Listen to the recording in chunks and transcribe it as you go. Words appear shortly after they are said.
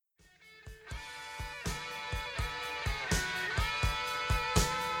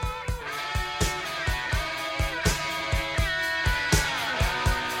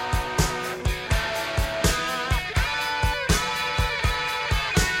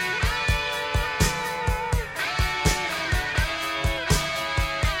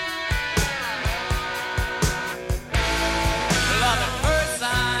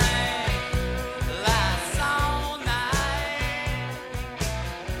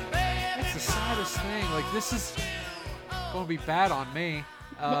this thing. Like, this is going to be bad on me.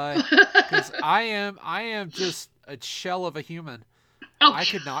 Because I am just a shell of a human. Oh. I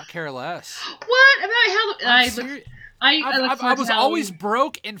could not care less. What about Halloween? I was always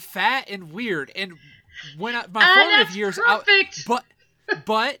broke and fat and weird. And when my formative years,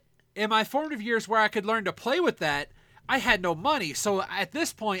 but in my formative years where I could learn to play with that, I had no money. So at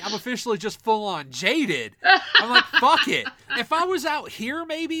this point, I'm officially just full on jaded. I'm like, fuck it. If I was out here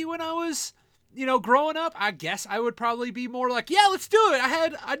maybe when I was, growing up, I guess I would probably be more like, yeah, let's do it.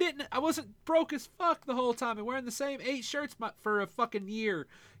 I wasn't broke as fuck the whole time and wearing the same 8 shirts for a fucking year.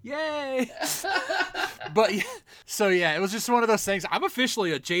 Yay. But so yeah, it was just one of those things. I'm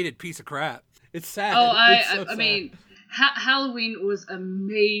officially a jaded piece of crap. It's sad. Oh, I mean, Halloween was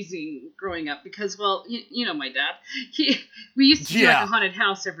amazing growing up because, well, you know my dad. We used to do like a haunted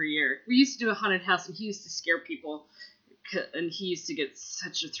house every year. We used to do a haunted house, and he used to scare people, and he used to get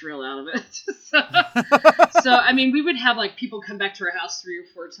such a thrill out of it. So I mean, we would have like people come back to our house 3 or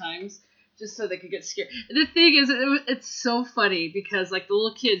 4 times just so they could get scared. The thing is, it's so funny because like the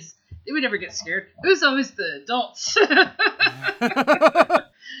little kids, they would never get scared. It was always the adults.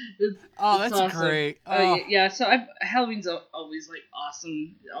 It's that's awesome. Great. Yeah, so Halloween's always like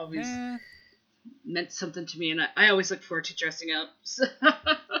awesome. Always meant something to me, and I always look forward to dressing up. So.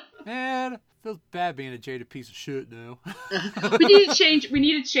 Man, it feels bad being a jaded piece of shit now. We need to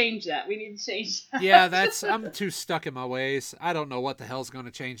change that. Yeah, I'm too stuck in my ways. I don't know what the hell's going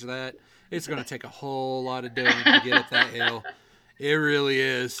to change that. It's going to take a whole lot of doing to get up that hill. It really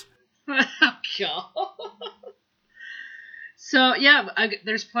is. Oh, God. So, yeah,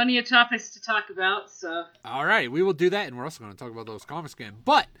 there's plenty of topics to talk about, so... All right, we will do that, and we're also going to talk about those comics again.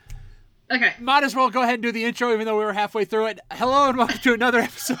 But, okay, might as well go ahead and do the intro, even though we were halfway through it. Hello, and welcome to another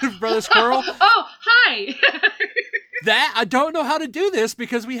episode of Brother Squirrel. Oh, hi! I don't know how to do this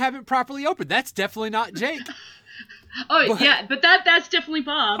because we haven't properly opened. That's definitely not Jake. But that's definitely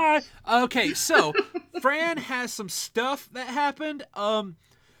Bob. Hi. Okay, so, Fran has some stuff that happened,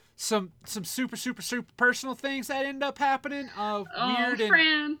 Some super, super, super personal things that end up happening. Weird and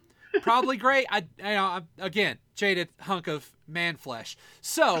Fran. Probably great. I'm again, jaded hunk of man flesh.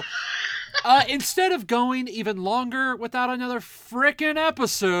 So, instead of going even longer without another frickin'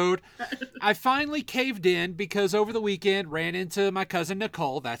 episode, I finally caved in because over the weekend ran into my cousin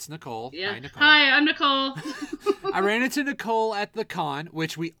Nicole. That's Nicole. Yeah. Hi, Nicole. Hi, I'm Nicole. I ran into Nicole at the con,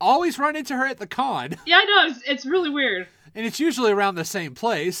 which we always run into her at the con. Yeah, I know. It's really weird. And it's usually around the same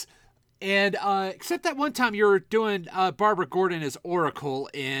place. And except that one time you were doing Barbara Gordon as Oracle,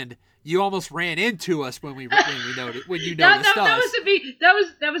 and you almost ran into us when you noticed us.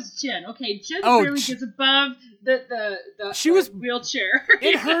 That was Jen. Okay, Jen barely gets above the wheelchair.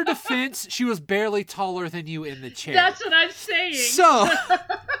 In her defense, she was barely taller than you in the chair. That's what I'm saying. So,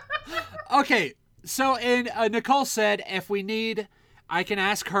 okay. So, and Nicole said if we need, I can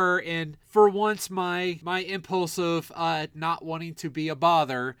ask her, and for once my impulse of not wanting to be a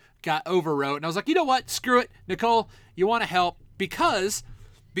bother got overwrote, and I was like, you know what? Screw it. Nicole, you want to help because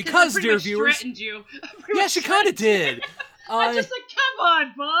dear viewers. Threatened you. Yeah, she kind of did. I'm just like, come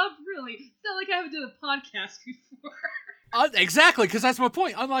on, Bob. Really? It's not like I haven't done a podcast before. Exactly, because that's my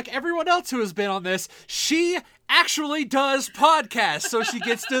point. Unlike everyone else who has been on this, she actually does podcasts, so she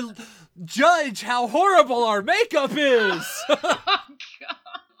gets to judge how horrible our makeup is. Oh, God.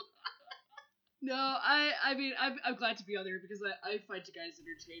 No, I mean, I'm glad to be on there because I find you guys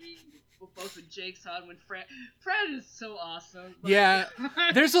entertaining. Both when Jake's on, when Fran is so awesome. Yeah,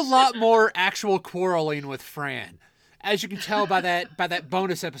 there's a lot more actual quarreling with Fran, as you can tell by that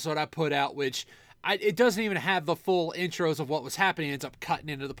bonus episode I put out, which it doesn't even have the full intros of what was happening. It ends up cutting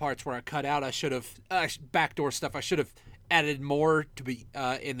into the parts where I cut out. I should have backdoor stuff. I should have added more to be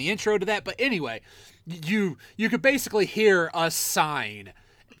in the intro to that. But anyway, you could basically hear us sighing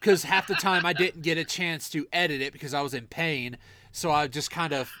because half the time I didn't get a chance to edit it because I was in pain. So I just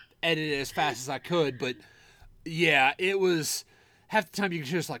kind of edited it as fast as I could. But yeah, it was half the time you could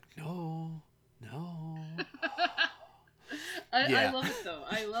just like, no. I love it though.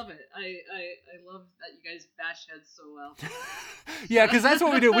 I love it. I love that you guys bash heads so well. Yeah, because that's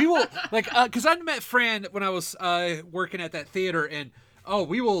what we do. We will because I met Fran when I was working at that theater, and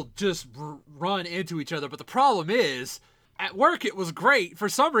we will just run into each other. But the problem is, at work it was great. For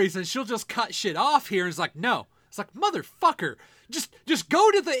some reason, she'll just cut shit off here, and it's like, no. It's like, motherfucker, just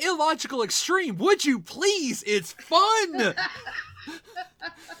go to the illogical extreme, would you please? It's fun.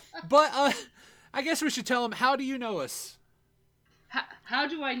 But I guess we should tell them, how do you know us? How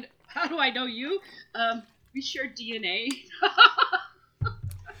do I know you? We share DNA.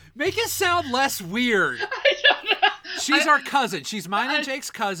 Make it sound less weird. I don't know. She's our cousin. She's mine and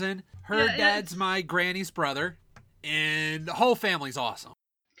Jake's cousin. Her dad's my granny's brother. And the whole family's awesome.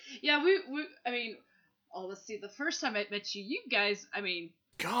 Yeah, let's see. The first time I met you guys,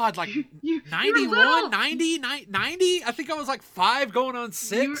 God, like you 91, 90? I think I was like 5 going on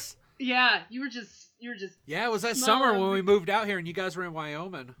 6. You were just. Yeah, it was that summer when we moved out here and you guys were in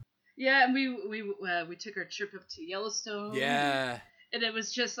Wyoming. Yeah, and we took our trip up to Yellowstone. Yeah. And it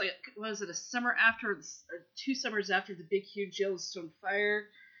was just like, was it a summer after, or 2 summers after the big, huge Yellowstone fire?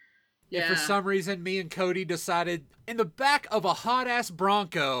 Yeah, for some reason, me and Cody decided in the back of a hot-ass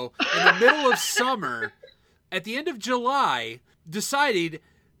Bronco in the middle of summer, at the end of July, decided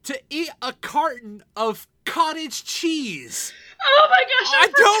to eat a carton of cottage cheese. Oh my gosh! I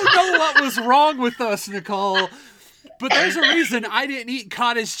don't know what was wrong with us, Nicole, but there's a reason I didn't eat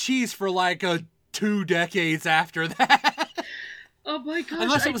cottage cheese for like 2 decades after that. Oh my gosh!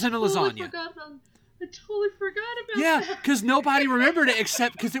 Unless it was in a lasagna. I totally forgot about that. Yeah, because nobody remembered it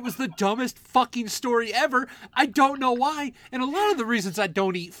except because it was the dumbest fucking story ever. I don't know why. And a lot of the reasons I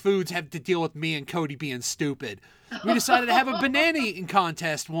don't eat foods have to deal with me and Cody being stupid. We decided to have a banana eating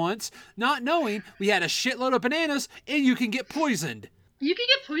contest once, not knowing we had a shitload of bananas and you can get poisoned. You can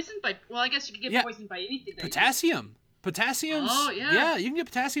get poisoned by, I guess you can get poisoned by anything. Potassium. Potassium's, oh, yeah. Yeah, you can get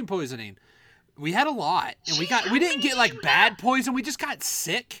potassium poisoning. We had a lot. And we didn't get like bad poison, we just got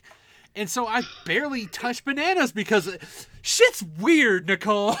sick. And so I barely touched bananas because shit's weird,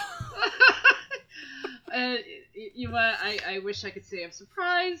 Nicole. I wish I could say I'm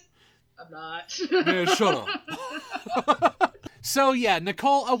surprised. I'm not. Man, shut up. So yeah,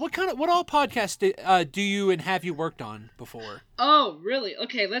 Nicole, what all podcasts do you and have you worked on before? Oh, really?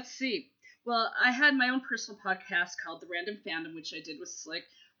 Okay, let's see. Well, I had my own personal podcast called The Random Fandom, which I did with Slick.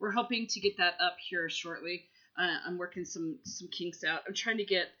 We're hoping to get that up here shortly. I'm working some kinks out. I'm trying to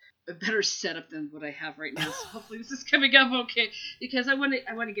get a better setup than what I have right now, so hopefully this is coming up okay, because I want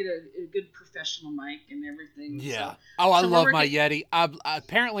to get a good professional mic and everything. Yeah. So, I love my Yeti.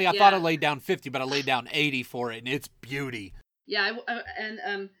 Apparently I thought I laid down 50, but I laid down 80 for it, and it's beauty. Yeah,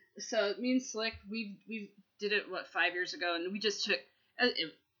 so me and Slick, we did it 5 years ago, and we just took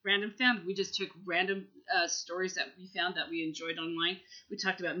random family. We just took random stories that we found that we enjoyed online. We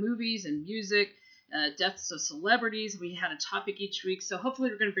talked about movies and music. Deaths of celebrities. We had a topic each week, so hopefully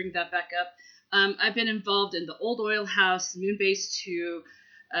we're going to bring that back up. I've been involved in the Old Oil House, Moonbase 2.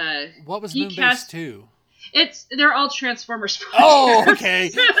 What was Moonbase 2? They're all Transformers projects. Oh, okay.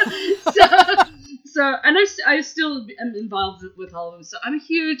 so and I still am involved with all of them. So I'm a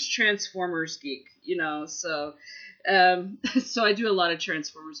huge Transformers geek, So I do a lot of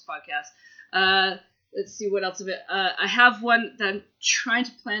Transformers podcasts. Let's see what else of it. I have one that I'm trying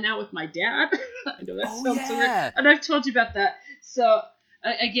to plan out with my dad. I know that sounds so weird. And I've told you about that. So,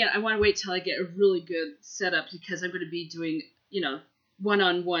 again, I want to wait till I get a really good setup because I'm going to be doing,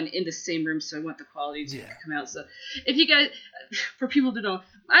 one-on-one in the same room. So I want the quality to come out. So if you guys, for people to know,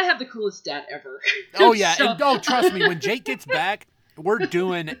 I have the coolest dad ever. Oh, yeah. So, and trust me, when Jake gets back, we're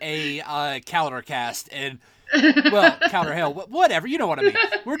doing a calendar cast. And, calendar hell, whatever. You know what I mean.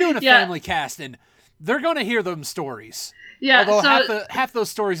 We're doing a family cast and they're going to hear them stories. Yeah. Although half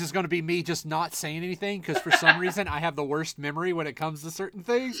those stories is going to be me just not saying anything because for some reason I have the worst memory when it comes to certain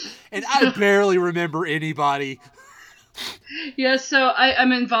things. And I barely remember anybody. Yeah, so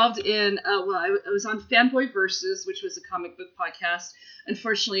I'm involved in, I was on Fanboy Versus, which was a comic book podcast.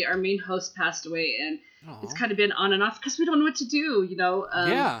 Unfortunately, our main host passed away and it's kind of been on and off because we don't know what to do,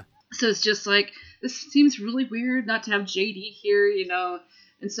 So it's just like, this seems really weird not to have JD here,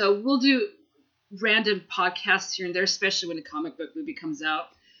 And so we'll do random podcasts here and there, especially when a comic book movie comes out.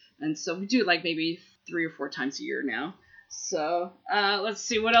 And so we do like maybe 3 or 4 times a year now. So let's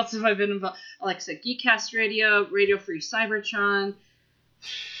see, what else have I been involved? Like I said, Geekcast Radio, Radio Free Cybertron.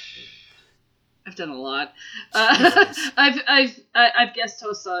 I've done a lot. I've guest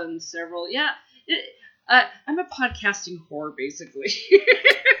hosted on several. Yeah, I'm a podcasting whore, basically.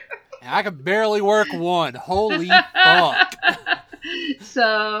 I can barely work one. Holy fuck.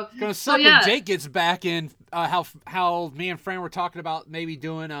 So it's gonna suck when Jake gets back in. How me and Fran were talking about maybe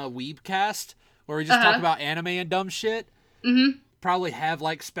doing a Weebcast where we just talk about anime and dumb shit. Mm-hmm. Probably have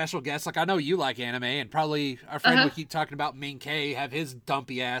like special guests. Like I know you like anime, and probably our friend would keep talking about Min K, have his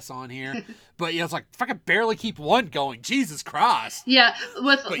dumpy ass on here. But it's like if I could barely keep one going, Jesus Christ. Yeah,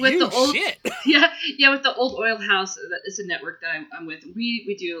 with the old shit. Yeah, with the Old Oil House, it's a network that I'm with.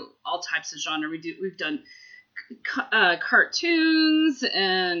 We do all types of genre. We've done cartoons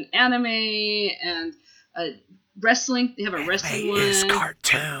and anime and wrestling. They have a wrestling one. Is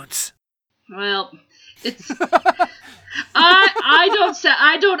cartoons. Well, It's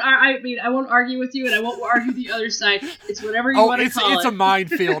I mean, I won't argue with you, and I won't argue the other side. It's whatever you want to call it. It's a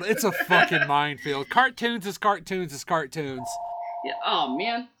minefield. It's a fucking minefield. Cartoons is cartoons is cartoons. Yeah. Oh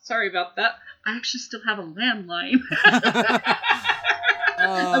man, sorry about that. I actually still have a landline.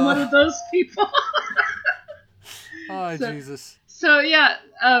 I'm one of those people. Jesus. So yeah.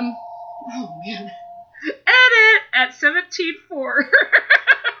 Oh man. Edit at 17.4.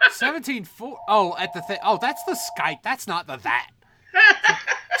 17.4. Oh, at the thing. Oh, that's the Skype. That's not the that.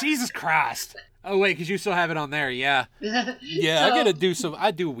 Jesus Christ. Oh wait, because you still have it on there. Yeah. Yeah. So, I gotta do some. I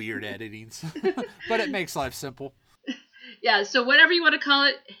do weird editings, but it makes life simple. Yeah. So whatever you want to call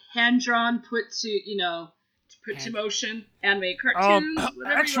it, hand drawn, put to motion, animated cartoons.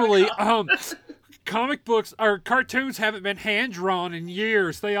 Actually, comic books or cartoons haven't been hand drawn in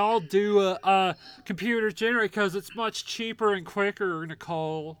years. They all do computer generated because it's much cheaper and quicker.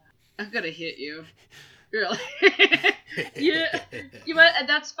 Nicole, I'm gonna hit you. Really? Yeah. You know,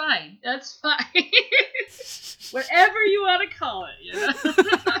 that's fine. That's fine. Whatever you want to call it. You know?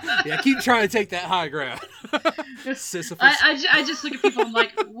 Yeah, keep trying to take that high ground. Sisyphus. I just look at people and I'm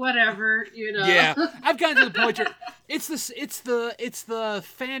like, whatever, you know. Yeah, I've gotten to the point where it's the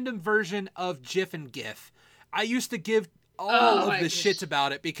fandom version of GIF and GIF. I used to give all of the shits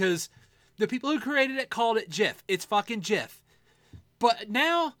about it because the people who created it called it GIF. It's fucking GIF. But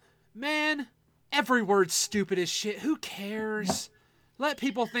now, man, every word's stupid as shit. Who cares? Let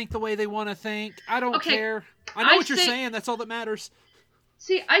people think the way they want to think. I don't care. I know what you're saying. That's all that matters.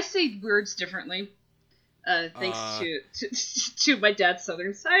 See, I say words differently. Thanks to my dad's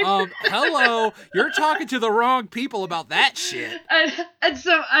southern side. Hello. You're talking to the wrong people about that shit. And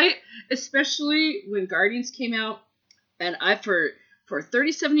so especially when Guardians came out, and I for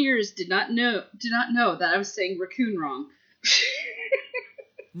 37 years did not know that I was saying raccoon wrong.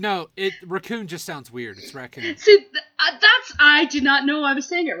 No, raccoon just sounds weird. It's raccoon. See, I did not know I was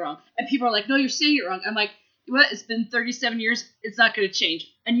saying it wrong. And people are like, no, you're saying it wrong. I'm like, what? It's been 37 years. It's not going to change.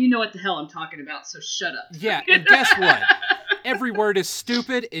 And you know what the hell I'm talking about, so shut up. Yeah, and guess what? Every word is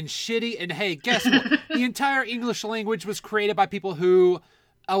stupid and shitty. And hey, guess what? The entire English language was created by people who...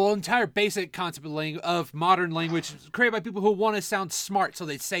 entire basic concept of modern language was created by people who want to sound smart, so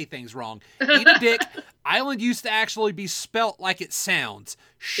they say things wrong. Eat a dick. Island used to actually be spelt like it sounds.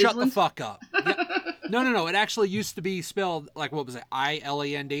 Shut the fuck up. Yep. No. It actually used to be spelled like, what was it?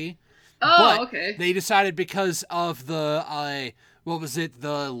 ILAND. Oh, but okay. They decided because of the,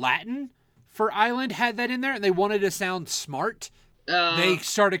 the Latin for island had that in there, and they wanted to sound smart. They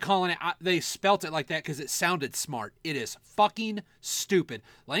started calling it, they spelt it like that because it sounded smart. It is fucking stupid.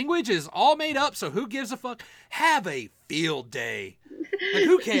 Language is all made up, so who gives a fuck? Have a field day. Like,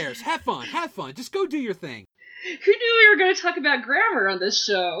 who cares? Have fun. Just go do your thing. Who knew we were going to talk about grammar on this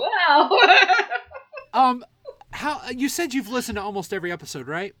show? Wow. How you said you've listened to almost every episode,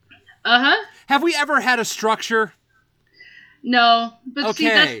 right? Uh-huh. Have we ever had a structure? No, but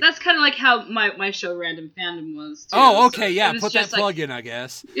okay. See, that's kind of like how my show Random Fandom was, too. Oh, okay, so yeah, put that plug in, I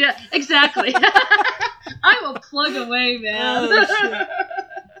guess. Yeah, exactly. I will plug away, man. Oh, shit.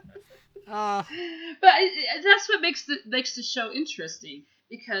 But that's what makes the show interesting,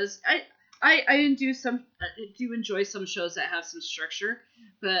 because I do enjoy some shows that have some structure,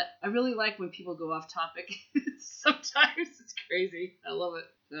 but I really like when people go off topic. Sometimes it's crazy. I love it.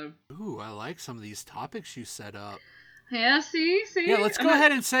 So. Ooh, I like some of these topics you set up. Yeah, see? Yeah, let's go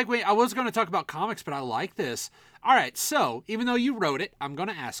ahead and segue. I was going to talk about comics, but I like this. All right, so, even though you wrote it, I'm going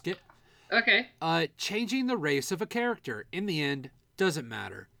to ask it. Okay. Changing the race of a character, in the end, doesn't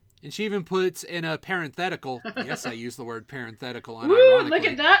matter. And she even puts in a parenthetical. Yes, I use the word parenthetical unironically. Woo, look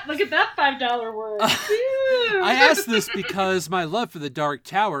at that $5 word. I asked this because my love for The Dark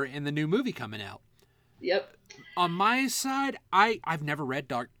Tower and the new movie coming out. Yep. On my side, I've never read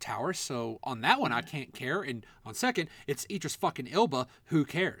Dark Tower, so on that one I can't care. And on second, it's Idris fucking Elba. Who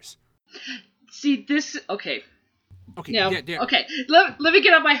cares? See, this... Okay. Okay, no. yeah. Okay, let me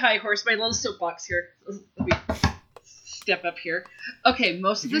get on my high horse, my little soapbox here. Let me step up here. Okay,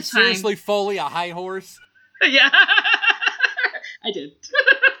 most of the time... seriously Foley a high horse? Yeah. I did.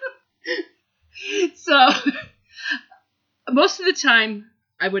 So, most of the time,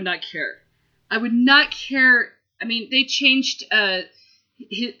 I would not care. I would not care. I mean, they changed,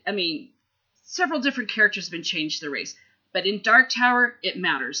 several different characters have been changed to the race. But in Dark Tower, it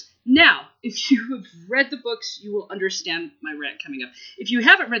matters. Now, if you have read the books, you will understand my rant coming up. If you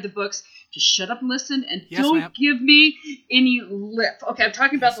haven't read the books, just shut up and listen, and don't give me any lip. Okay, I'm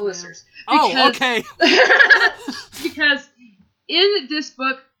talking about the listeners. Okay. Because in this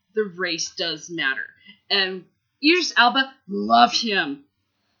book, the race does matter. And Idris Elba, love him.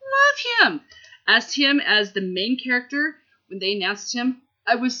 As him as the main character, when they announced him,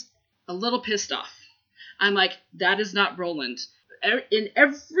 I was a little pissed off. I'm like, that is not Roland. In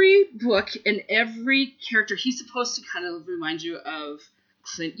every book, in every character, he's supposed to kind of remind you of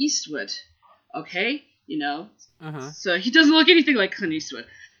Clint Eastwood. Okay? You know? Uh-huh. So he doesn't look anything like Clint Eastwood.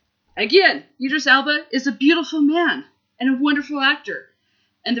 Again, Idris Elba is a beautiful man and a wonderful actor.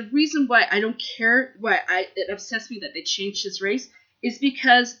 And the reason why I don't care, it upsets me that they changed his race, is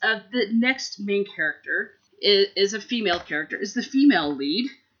because of the next main character is a female character, is the female lead.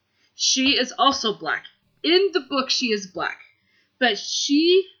 She is also black. In the book, she is black. But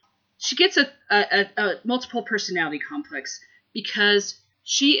she gets a multiple personality complex because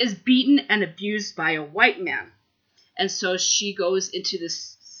she is beaten and abused by a white man. And so she goes into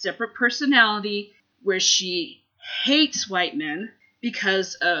this separate personality where she hates white men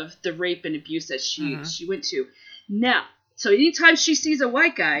because of the rape and abuse that she went to. Now, so anytime she sees a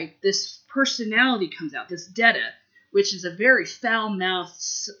white guy, this personality comes out, this Detta, which is a very foul-mouthed,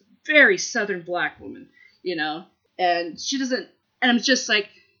 very southern black woman, you know? And she doesn't... And I'm just like,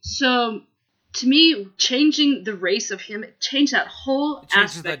 so to me, changing the race of him, it changed that whole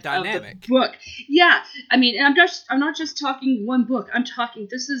aspect of the book. Yeah, I mean, I'm not just talking one book. I'm talking,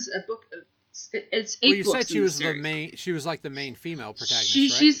 this is a book of, it's 8 books. Well, you said she was the main. She was like the main female protagonist.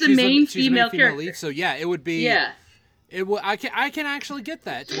 Right? She's the main female character. Lead, so yeah, it would be. Yeah. It will. I can actually get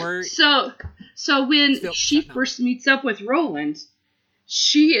that. Where so when she first meets up with Roland,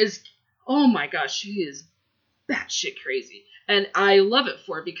 she is, oh my gosh, she is batshit crazy. And I love it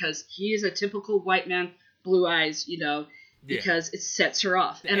for her because he is a typical white man, blue eyes, you know, because it sets her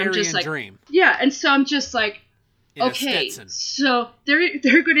off. And I'm just like, dream. Yeah, and so I'm just like, okay, so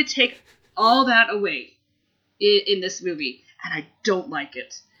they're going to take all that away in this movie, and I don't like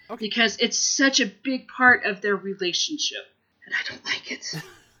it because it's such a big part of their relationship, and I don't like it.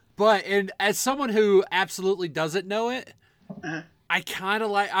 But as someone who absolutely doesn't know it, I kind of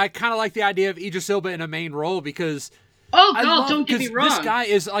like the idea of Idris Elba in a main role because. Oh God! Don't get me wrong. This guy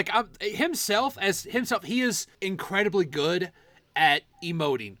is like himself. He is incredibly good at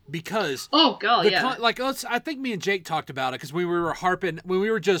emoting because. Oh God! I think me and Jake talked about it because we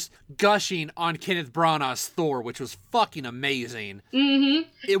were just gushing on Kenneth Branagh's Thor, which was fucking amazing. Mm-hmm.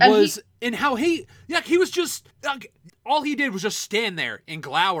 It was and how he was just all he did was just stand there and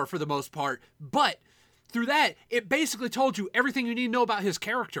glower for the most part, but through that it basically told you everything you need to know about his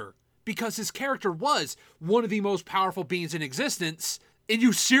character. Because his character was one of the most powerful beings in existence, and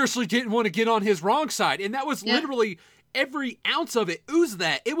you seriously didn't want to get on his wrong side. And that was literally every ounce of it oozed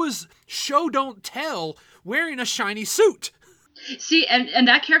that. It was show don't tell wearing a shiny suit. See, and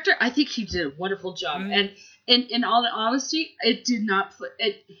that character, I think he did a wonderful job. Mm-hmm. And in all honesty, it did not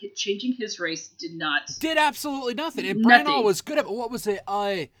changing his race did absolutely nothing. And Branagh was good at it. What was it?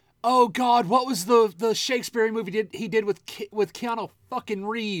 Oh God, what was the Shakespeare movie he did with Keanu fucking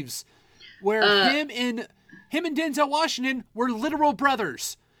Reeves, where him and Denzel Washington were literal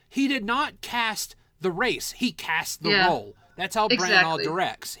brothers. He did not cast the race; he cast the role. That's how Branagh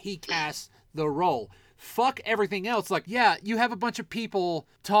directs. He casts the role. Fuck everything else. Like, yeah, you have a bunch of people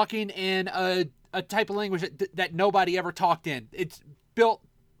talking in a type of language that nobody ever talked in. It's built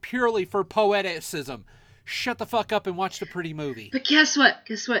purely for poeticism. Shut the fuck up and watch the pretty movie. But guess what?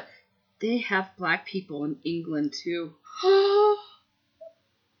 They have black people in England too.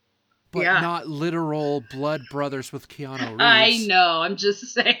 But not literal blood brothers with Keanu Reeves. I know. I'm just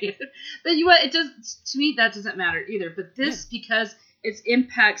saying. But you know what? It does. To me, that doesn't matter either. But this, because it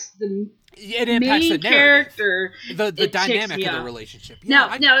impacts the main character, the dynamic of the relationship.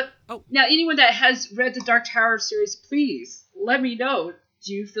 Yeah, now, anyone that has read the Dark Tower series, please let me know.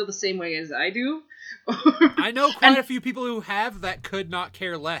 Do you feel the same way as I do? I know quite a few people who have that could not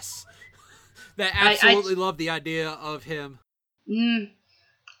care less. That absolutely love the idea of him.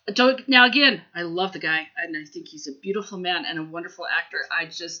 Now again, I love the guy, and I think he's a beautiful man and a wonderful actor. I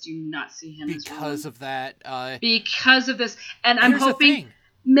just do not see him because of that. Because of this, and I'm hoping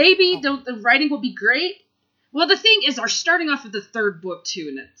maybe the writing will be great. Well, the thing is, are starting off with the third book too,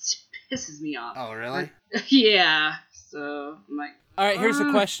 and it pisses me off. Oh, really? Yeah. So I'm like, all right. Here's a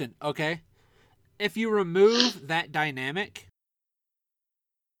question. Okay. If you remove that dynamic,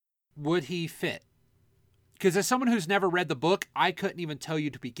 would he fit? Because as someone who's never read the book, I couldn't even tell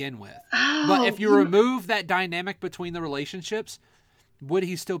you to begin with. Oh, but if you remove that dynamic between the relationships, would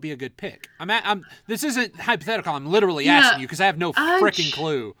he still be a good pick? This isn't hypothetical. I'm literally asking you because I have no freaking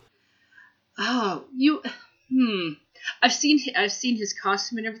clue. Oh, I've seen his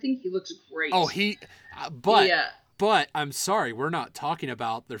costume and everything. He looks great. Oh, But I'm sorry, we're not talking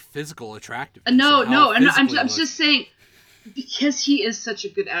about their physical attractiveness. No, I'm just saying because he is such a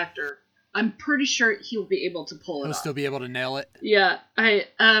good actor. I'm pretty sure he'll be able to pull it He'll off. still be able to nail it. Yeah, but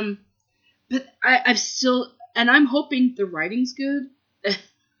I've still, and I'm hoping the writing's good.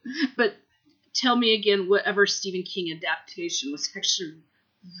 But tell me again, whatever Stephen King adaptation was actually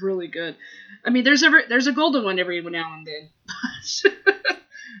really good. I mean, there's a golden one every now and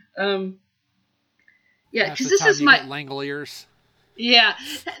then. Yeah, because this is my Langoliers. Yeah,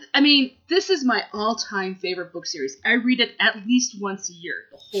 I mean, this is my all-time favorite book series. I read it at least once a year,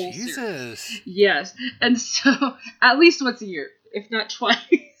 the whole series. Yes, and so at least once a year, if not twice.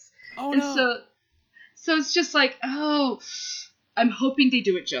 Oh and no! So it's just like, oh, I'm hoping they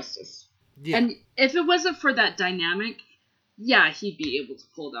do it justice. Yeah. And if it wasn't for that dynamic, yeah, he'd be able to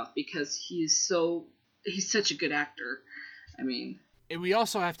pull it off because he's such a good actor. I mean, and we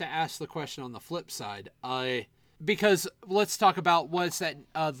also have to ask the question on the flip side. Because let's talk about what's that,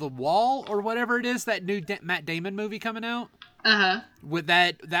 The Wall or whatever it is, that new Matt Damon movie coming out. With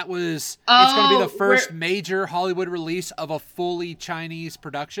that was it's going to be the first major Hollywood release of a fully Chinese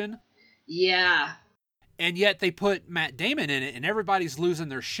production. Yeah. And yet they put Matt Damon in it, and everybody's losing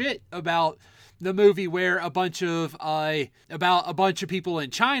their shit about the movie where about a bunch of people in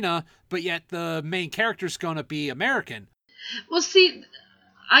China, but yet the main character's going to be American. Well, see,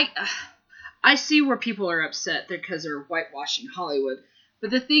 I see where people are upset because they're whitewashing Hollywood. But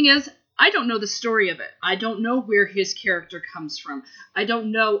the thing is, I don't know the story of it. I don't know where his character comes from. I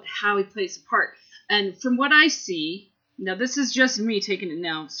don't know how he plays a part. And from what I see, now this is just me taking it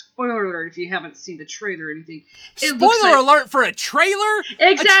now. Spoiler alert if you haven't seen the trailer or anything. Spoiler alert for a trailer?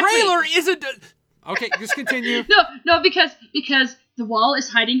 Exactly. A trailer isn't... Okay, just continue. No, because The Wall is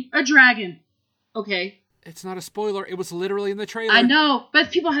hiding a dragon. Okay. It's not a spoiler. It was literally in the trailer. I know,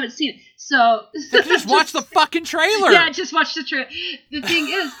 but people haven't seen it. So just watch the fucking trailer. Yeah, just watch the trailer. The thing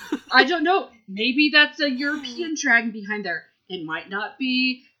is, I don't know. Maybe that's a European dragon behind there. It might not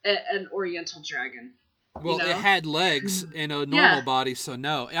be an Oriental dragon. Well, it had legs and a normal body, so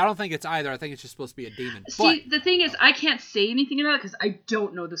no. I don't think it's either. I think it's just supposed to be a demon. See, the thing is, I can't say anything about it because I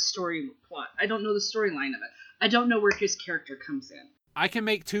don't know the story plot. I don't know the storyline of it. I don't know where his character comes in. I can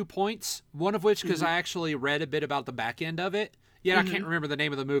make 2 points, one of which, because I actually read a bit about the back end of it. Yet I can't remember the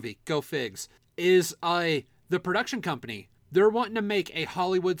name of the movie. Go figs. Is the production company. They're wanting to make a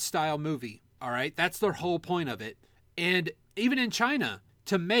Hollywood-style movie, all right? That's their whole point of it. And even in China,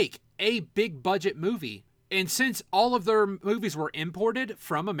 to make a big-budget movie, and since all of their movies were imported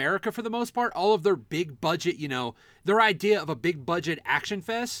from America for the most part, all of their big-budget, their idea of a big-budget action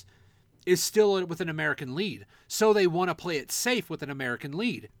fest is still with an American lead. So they want to play it safe with an American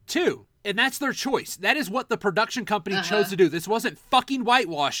lead, too. And that's their choice. That is what the production company chose to do. This wasn't fucking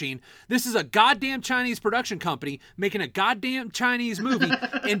whitewashing. This is a goddamn Chinese production company making a goddamn Chinese movie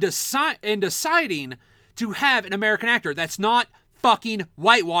and deciding to have an American actor. That's not fucking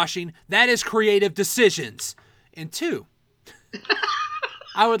whitewashing. That is creative decisions. And 2,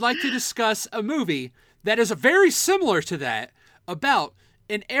 I would like to discuss a movie that is very similar to that, about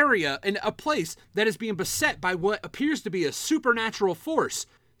an area and a place that is being beset by what appears to be a supernatural force.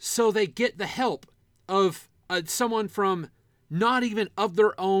 So they get the help of someone from not even of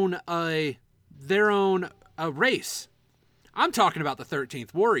their own race. I'm talking about the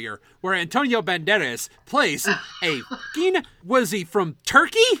 13th Warrior, where Antonio Banderas plays was he from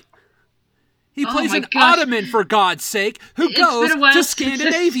Turkey? He plays an Ottoman, for God's sake, who goes to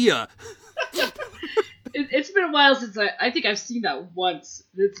Scandinavia. It's been a while since I think I've seen that once.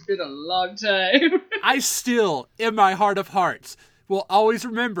 It's been a long time. I still, in my heart of hearts, will always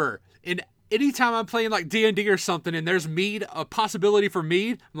remember, and anytime I'm playing like D&D or something and there's mead, a possibility for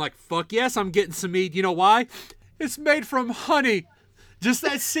mead, I'm like, fuck yes, I'm getting some mead. You know why? It's made from honey. Just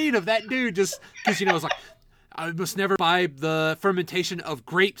that scene of that dude, just because, it's like, I must never buy the fermentation of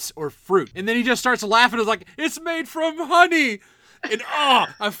grapes or fruit. And then he just starts laughing. It's like, it's made from honey. And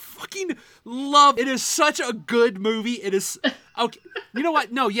I fucking love it. Is such a good movie. It is okay. You know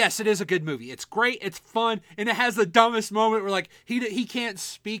what? No, yes, it is a good movie. It's great. It's fun, and it has the dumbest moment where like he can't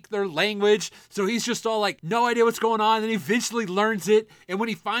speak their language, so he's just all like no idea what's going on. And then he eventually learns it, and when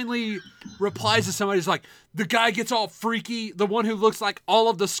he finally replies to somebody, he's like the guy gets all freaky. The one who looks like all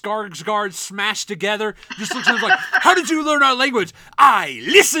of the Skarsgård smashed together just looks at him like, "How did you learn our language?" "I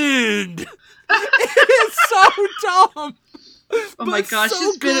listened." It's so dumb. Oh my gosh, so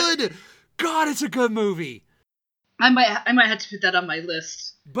it's good. God, it's a good movie. I might have to put that on my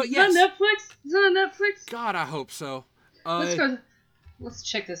list. But yes. Is it on Netflix? Is it on Netflix? God, I hope so. Let's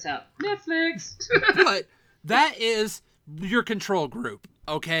check this out. Netflix. But that is your control group,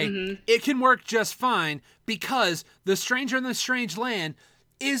 okay? Mm-hmm. It can work just fine because The Stranger in the Strange Land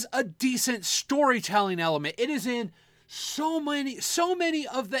is a decent storytelling element. It is in so many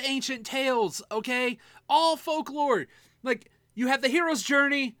of the ancient tales, okay? All folklore. Like, you have the hero's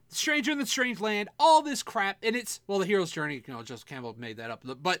journey, Stranger in the Strange Land, all this crap, and it's, well, the hero's journey, Joseph Campbell made that up,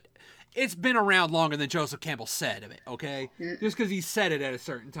 but it's been around longer than Joseph Campbell said of it, okay? Just because he said it at a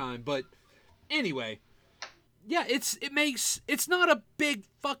certain time, but anyway, yeah, it's not a big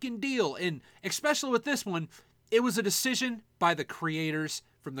fucking deal, and especially with this one, it was a decision by the creators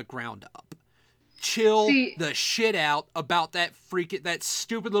from the ground up. Chill the shit out about that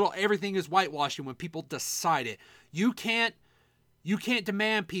stupid little everything is whitewashing when people decide it. You can't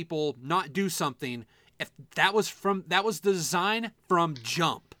demand people not do something if that was the design from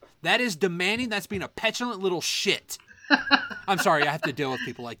jump. That is demanding. That's being a petulant little shit. I'm sorry, I have to deal with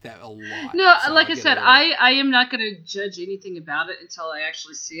people like that a lot. No, so like I said, I am not going to judge anything about it until I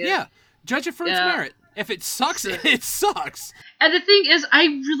actually see it. Yeah, judge it for its merit. If it sucks, it sucks. And the thing is, I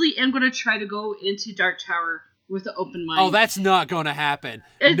really am going to try to go into Dark Tower with an open mind. Oh, that's not going to happen.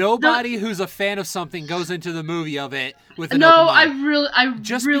 Nobody who's a fan of something goes into the movie of it with an open mind.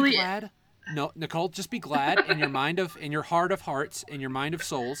 Be glad. No, Nicole, just be glad in your heart of hearts, in your mind of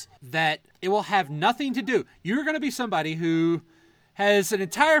souls, that it will have nothing to do. You're going to be somebody who has an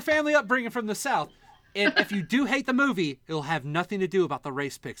entire family upbringing from the South. And if you do hate the movie, it'll have nothing to do about the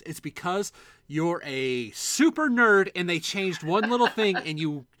race picks. It's because you're a super nerd and they changed one little thing and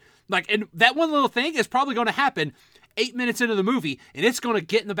that one little thing is probably going to happen 8 minutes into the movie, and it's going to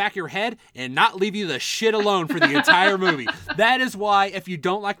get in the back of your head and not leave you the shit alone for the entire movie. That is why if you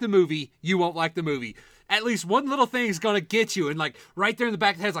don't like the movie, you won't like the movie. At least one little thing is going to get you, and like right there in the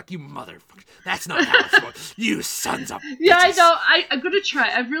back of the head, it's like, you motherfucker, that's not how it's going. You sons of bitches. Yeah, I know. I'm going to try.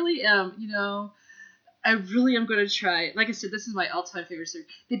 I really am, I really am going to try. Like I said, this is my all-time favorite series.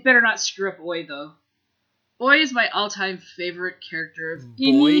 They better not screw up Oi, though. Oi is my all-time favorite character of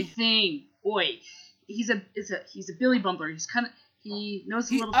anything. Oi. He's a Billy Bumbler. He knows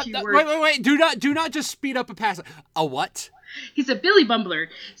a little few words. Wait. Do not just speed up and pass it. A what? He's a Billy Bumbler.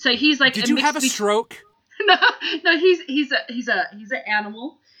 So he's like. Did you have a stroke? No. He's an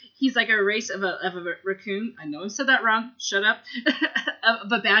animal. He's like a race of a raccoon. I know I said that wrong. Shut up.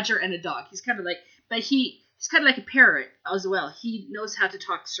 Of a badger and a dog. He's kind of like, but he's kind of like a parrot as well. He knows how to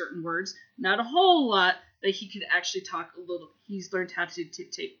talk certain words, not a whole lot, but he can actually talk a little. He's learned how to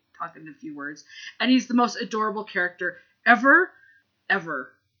talk in a few words, and he's the most adorable character ever. I love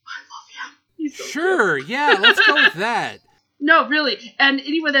him. He's so sure, good. Yeah, let's go with that. No, really, and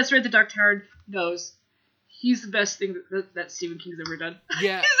anyone that's read The Dark Tower knows he's the best thing that Stephen King's ever done.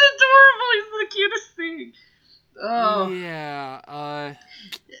 Yeah, he's adorable. He's the cutest thing. Oh yeah.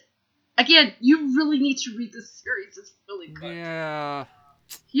 Again, you really need to read this series. It's really good. Yeah.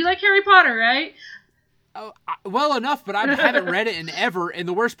 You like Harry Potter, right? Oh, well enough, but I haven't read it in ever, and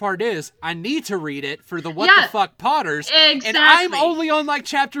the worst part is, I need to read it for the What the Fuck Potters, exactly. And I'm only on like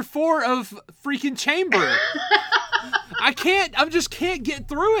chapter 4 of freaking Chamber. I just can't get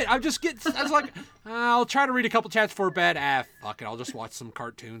through it. I was like, I'll try to read a couple chapters before bed. Fuck it, I'll just watch some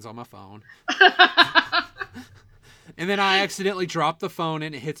cartoons on my phone. And then I accidentally drop the phone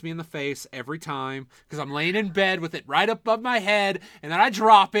and it hits me in the face every time because I'm laying in bed with it right above my head, and then I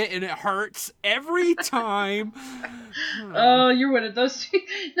drop it and it hurts every time. Oh, you're one of those.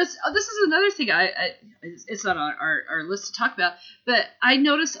 This is another thing. It's not on our list to talk about, but I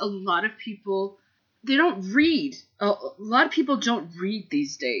notice a lot of people, they don't read. A lot of people don't read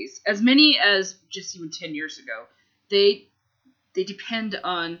these days. As many as just even 10 years ago. They depend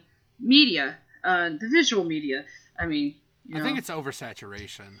on media, on the visual media. I mean, I think it's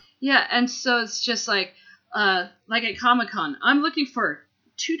oversaturation. Yeah, and so it's just like at Comic-Con, I'm looking for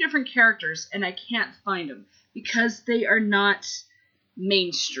 2 different characters, and I can't find them because they are not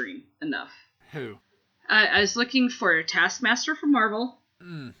mainstream enough. Who? I was looking for a Taskmaster from Marvel,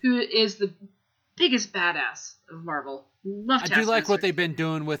 who is the biggest badass of Marvel. Love Taskmaster. I do like what they've been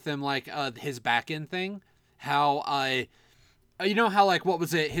doing with him, like his back-end thing. How you know how, like, what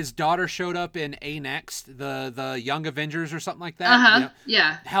was it? His daughter showed up in A-Next, the Young Avengers or something like that.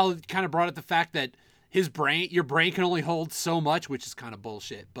 Yeah. How it kind of brought up the fact that your brain can only hold so much, which is kind of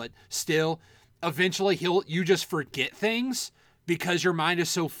bullshit. But still, eventually you just forget things because your mind is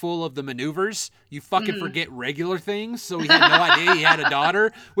so full of the maneuvers. You fucking forget regular things. So he had no idea he had a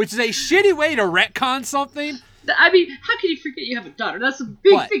daughter, which is a shitty way to retcon something. I mean, how can you forget you have a daughter? That's a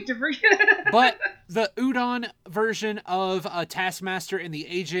big thing to forget. But the Udon version of Taskmaster and the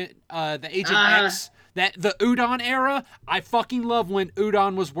Agent X, the Udon era, I fucking love when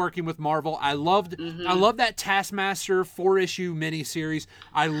Udon was working with Marvel. I loved that Taskmaster 4-issue miniseries.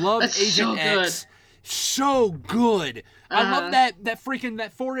 I loved Agent X. So good. I love that freaking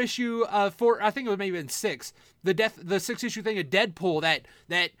that 4-issue I think it was maybe in 6. The 6-issue thing of Deadpool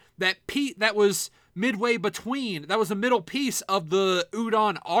that was midway between. That was the middle piece of the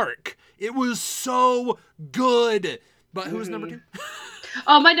Udon arc. It was so good. But who was number 2?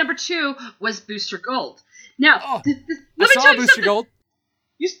 Oh, my number 2 was Booster Gold. Now, let me tell you Booster Gold.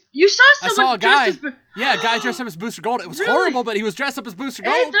 You saw someone I saw a guy. dressed as... Yeah, a guy dressed up as Booster Gold. It was horrible, but he was dressed up as Booster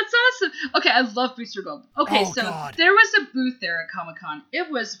Gold. Hey, that's awesome. Okay, I love Booster Gold. Okay, God. There was a booth there at Comic-Con.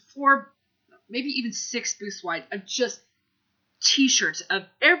 It was 4, maybe even 6 booths wide of just T-shirts of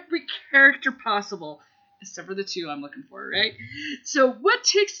every character possible, except for the 2 I'm looking for, right? So what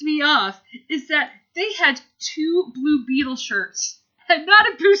ticks me off is that they had 2 Blue Beetle shirts and not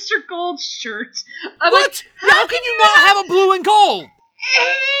a Booster Gold shirt. I'm what? Like, how can you not have a blue and gold?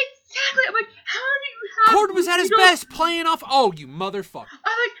 Exactly. I'm like, how do you have... Gordon was at his best playing off... Oh, you motherfucker.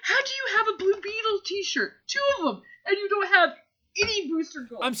 I'm like, how do you have a Blue Beetle t-shirt? 2 of them. And you don't have any Booster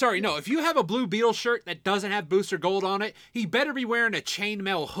Gold. I'm sorry, no. If you have a Blue Beetle shirt that doesn't have Booster Gold on it, he better be wearing a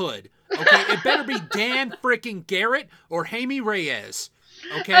chainmail hood. Okay? It better be Dan freaking Garrett or Jaime Reyes.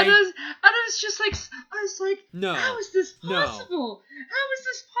 Okay? And I was just like, no. How is this possible? No. How is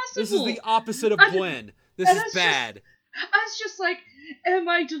this possible? This is the opposite of Gwen. This is bad. I was just like, am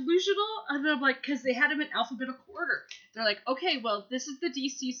I delusional? And I'm like, because they had them in alphabetical order. They're like, okay, well, this is the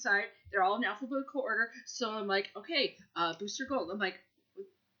DC side. They're all in alphabetical order. So I'm like, okay, Booster Gold. I'm like,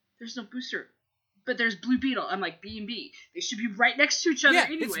 there's no Booster. But there's Blue Beetle. I'm like, B and B. They should be right next to each other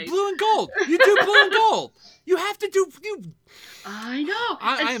anyways. It's blue and gold. You do blue and gold. You have to do... I know.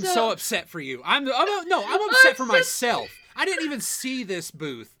 I am so upset for you. I'm upset for myself. I didn't even see this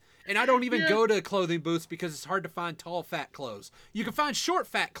booth. And I don't even go to clothing booths because it's hard to find tall, fat clothes. You can find short,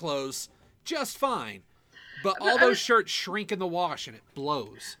 fat clothes just fine. But all those shirts shrink in the wash and it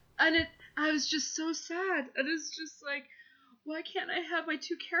blows. And I was just so sad. And it's just like, why can't I have my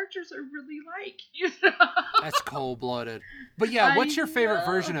 2 characters I really like? You know? That's cold-blooded. But yeah, what's your favorite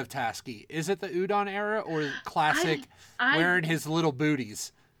version of Tasky? Is it the Udon era or classic wearing his little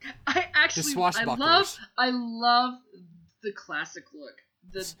booties? I love the classic look.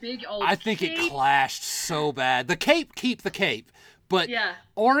 The big old I think cape. It clashed so bad. The cape, keep the cape. But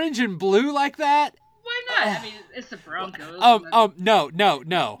orange and blue like that? Why not? I mean, it's the Broncos.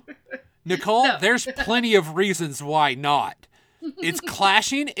 No. Nicole, there's plenty of reasons why not. It's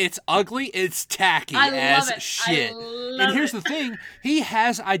clashing, it's ugly, it's tacky as shit. And here's the thing, he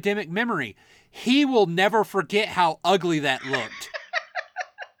has eidetic memory. He will never forget how ugly that looked.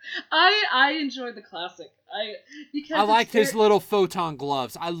 I enjoyed the classic. I liked his little photon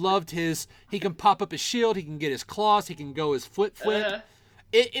gloves. I loved his... He can pop up his shield. He can get his claws. He can go his flip.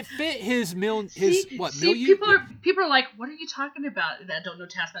 It fit his milieu. People are like, what are you talking about that don't know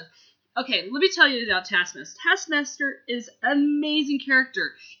Taskmaster? Okay, let me tell you about Taskmaster. Taskmaster is an amazing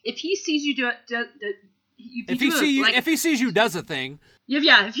character. If he sees you if he sees you does a thing.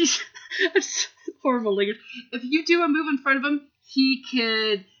 If he's it's horrible language. If you do a move in front of him, he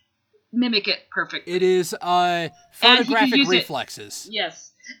could mimic it perfect. It is photographic reflexes.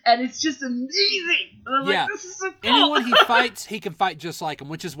 Yes. And it's just amazing. I'm like, this is so cool. Anyone he fights, he can fight just like him,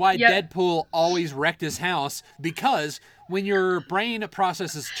 which is why Deadpool always wrecked his house, because when your brain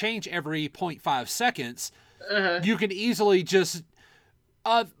processes change every 0.5 seconds, you can easily just...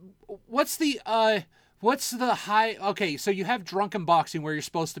 what's the high... Okay, so you have drunken boxing where you're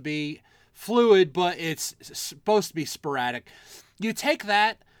supposed to be fluid, but it's supposed to be sporadic. You take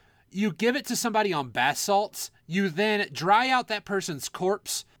that... You give it to somebody on bath salts. You then dry out that person's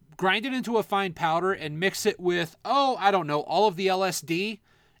corpse, grind it into a fine powder, and mix it with, all of the LSD,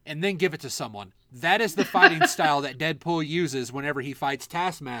 and then give it to someone. That is the fighting style that Deadpool uses whenever he fights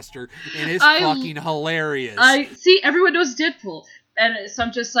Taskmaster, and it's fucking hilarious. See, everyone knows Deadpool, and so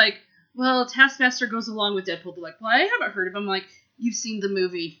I'm just like, well, Taskmaster goes along with Deadpool. They're like, well, I haven't heard of him. I'm like, you've seen the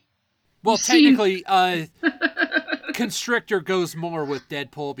movie. Well, technically, Constrictor goes more with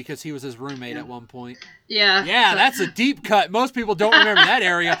Deadpool because he was his roommate at one point. Yeah. Yeah, that's a deep cut. Most people don't remember that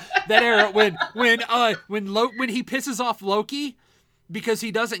area. That era when he pisses off Loki because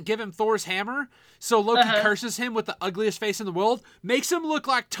he doesn't give him Thor's hammer. So Loki curses him with the ugliest face in the world, makes him look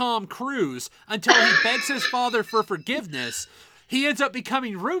like Tom Cruise until he begs his father for forgiveness. He ends up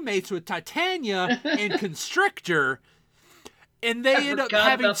becoming roommates with Titania and Constrictor. And they end up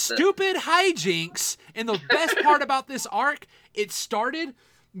having stupid hijinks. And the best part about this arc, it started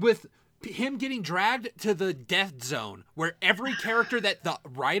with him getting dragged to the death zone, where every character that the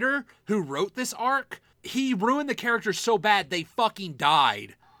writer who wrote this arc, he ruined the characters so bad they fucking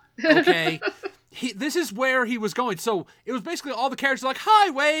died. Okay? this is where he was going. So it was basically all the characters like, "Hi,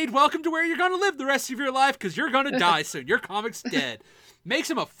 Wade, welcome to where you're going to live the rest of your life because you're going to die soon. Your comic's dead."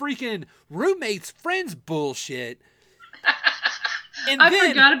 Makes him a freaking roommate's friends bullshit. And I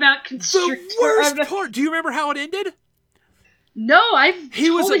forgot about Constrictor. The worst part. Do you remember how it ended? No, He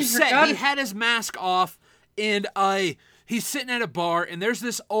was upset. He had his mask off, and he's sitting at a bar, and there's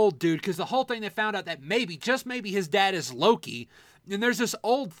this old dude, because the whole thing they found out that maybe, just maybe, his dad is Loki. And there's this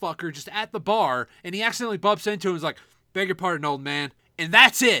old fucker just at the bar, and he accidentally bumps into him and is like, "Beg your pardon, old man." And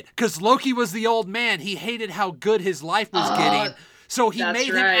that's it, because Loki was the old man. He hated how good his life was getting, so he made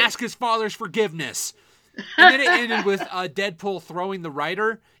him ask his father's forgiveness. And then it ended with Deadpool throwing the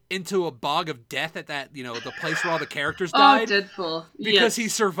writer into a bog of death at that, the place where all the characters died. Oh, Deadpool. Because he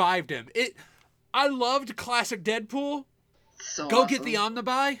survived him. I loved classic Deadpool. So Go awesome. get the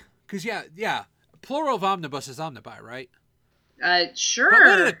omnibi, because yeah, plural of omnibus is omnibi, right?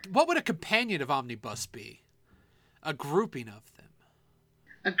 Sure. What would a companion of omnibus be? A grouping of them.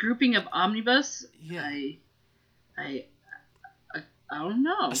 A grouping of omnibus? Yeah. I don't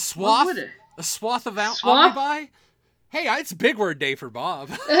know. A swath? A swath of omnibi? Hey, it's Big Word Day for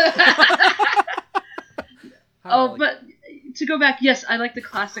Bob. But to go back, yes, I like the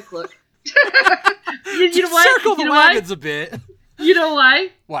classic look. You know why? Circle the wagons a bit. You know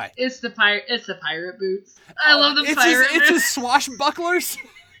why? Why? It's the pirate boots. I love the pirate boots. It's his swashbucklers.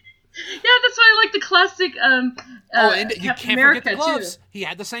 Yeah, that's why I like the classic. And you can't America forget the gloves. Too. He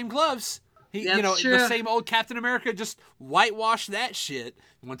had the same gloves. That's true. The same old Captain America just whitewashed that shit.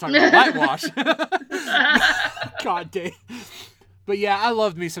 You want to talk about whitewash? God damn. But yeah, I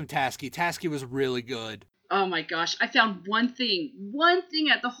loved me some Tasky. Tasky was really good. Oh my gosh, I found one thing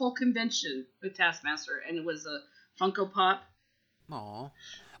at the whole convention with Taskmaster, and it was a Funko Pop. Aw.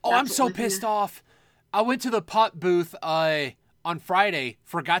 Oh, I'm so pissed off. I went to the pop booth on Friday,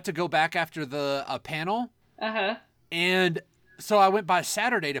 forgot to go back after the panel. Uh-huh. And so I went by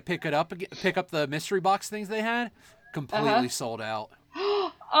Saturday to pick up the mystery box things they had. Completely sold out.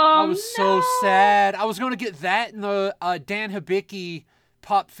 I was so sad. I was going to get that and the Dan Hibiki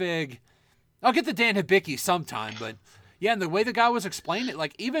pop fig. I'll get the Dan Hibiki sometime, but yeah, and the way the guy was explaining it,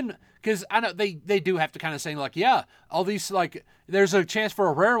 like, even because I know they do have to kind of say, like, yeah, all these, like, there's a chance for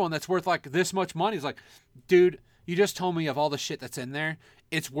a rare one that's worth like this much money. It's like, dude, you just told me of all the shit that's in there.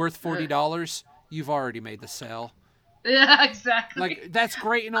 It's worth $40. You've already made the sale. Yeah, exactly. Like, that's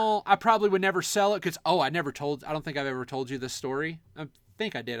great and all. I probably would never sell it because, I don't think I've ever told you this story. I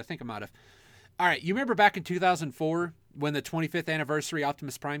think I did. I think I might have. All right, you remember back in 2004 when the 25th anniversary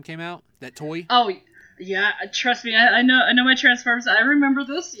Optimus Prime came out? That toy? Oh, yeah. Trust me, I know my Transformers. I remember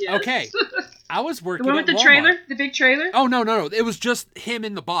this. Yes. Okay. I was working the one with at the Walmart. trailer, the big trailer. Oh no! It was just him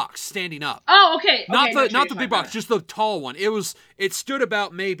in the box, standing up. Oh, okay. Not the big box, just the tall one. It stood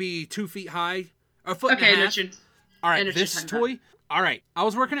about maybe 2 feet high, a foot and a half. All right, this toy. All right, I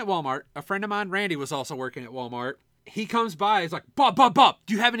was working at Walmart. A friend of mine, Randy, was also working at Walmart. He comes by. He's like, Bob,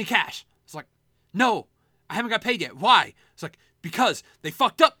 do you have any cash? It's like, no, I haven't got paid yet. Why? It's like, because they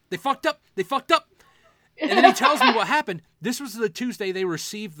fucked up. And then he tells me what happened. This was the Tuesday they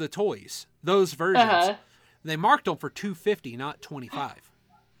received the toys, those versions. Uh-huh. They marked them for $250, not $25.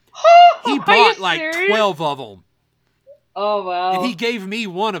 He bought like 12 of them. Oh wow! And he gave me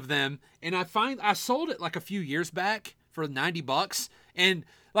one of them, and I sold it like a few years back for $90. And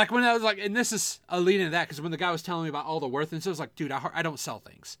like when I was like, and this is a lead into that, because when the guy was telling me about all the worth, and so I was like, dude, I don't sell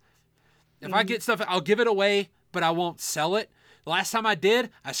things. If I get stuff, I'll give it away, but I won't sell it. The last time I did,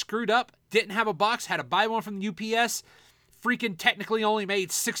 I screwed up, didn't have a box, had to buy one from the UPS, freaking technically only made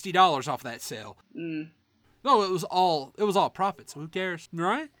 $60 off that sale. No, it was all profit, so who cares,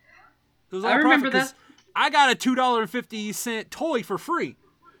 right? It was all profit. I remember that. I got a $2.50 toy for free,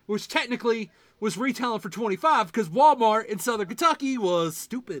 which technically was retailing for $25 because Walmart in Southern Kentucky was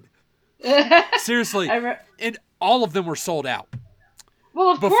stupid. Seriously. And all of them were sold out.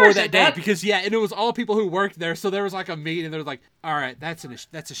 Well, of before course, that day, because and it was all people who worked there, so there was like a meeting, and they're like, all right, that's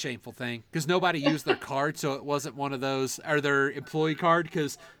a shameful thing, because nobody used their card, so it wasn't one of those, or their employee card,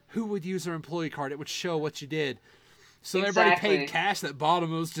 because who would use their employee card? It would show what you did. So everybody paid cash that bought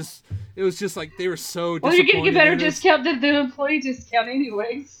them. It was just like, they were so disappointed. Well, you're getting a better discount than the employee discount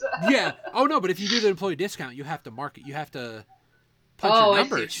anyways. Yeah. Oh, no, but if you do the employee discount, you have to market, you have to punch your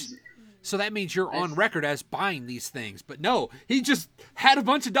numbers. So that means you're on record as buying these things. But no, he just had a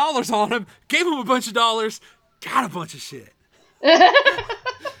bunch of dollars on him, gave him a bunch of dollars, got a bunch of shit.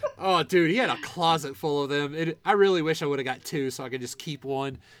 Oh, dude, he had a closet full of them. I really wish I would have got two so I could just keep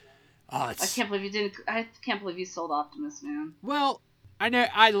one. Oh, I can't believe you didn't. I can't believe you sold Optimus, man. Well, I know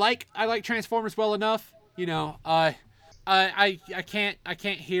I like Transformers well enough. You know, I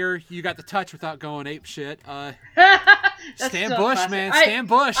can't hear You Got the Touch without going ape shit. Stan Bush, classic. Man, Stan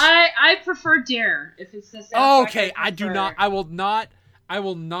Bush. I prefer Dare if it's the okay, I do not. I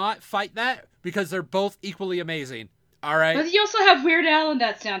will not fight that because they're both equally amazing. All right. But you also have Weird Al in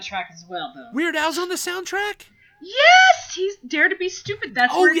that soundtrack as well, though. Weird Al's on the soundtrack? Yes, he's Dare to Be Stupid.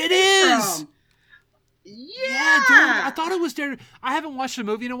 That's where it is. From. Yeah, dude. I thought it was Dare. I haven't watched the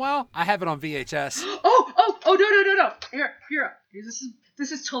movie in a while. I have it on VHS. No. Here.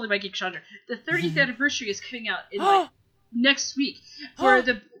 This is totally my geek genre. The 30th anniversary is coming out in next week for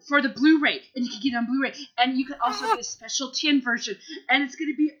the Blu-ray, and you can get it on Blu-ray, and you can also get a special tin version, and it's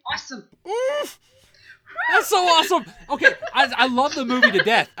going to be awesome. That's so awesome. Okay, I love the movie to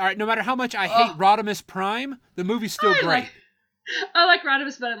death. All right, no matter how much I hate Rodimus Prime, the movie's still great. I like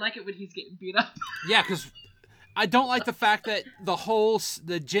Rodimus, but I like it when he's getting beat up. Yeah, because I don't like the fact that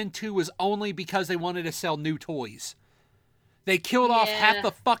the Gen 2 was only because they wanted to sell new toys. They killed off half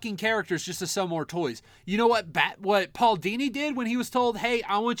the fucking characters just to sell more toys. You know what Paul Dini did when he was told, hey,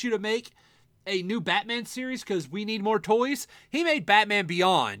 I want you to make a new Batman series because we need more toys? He made Batman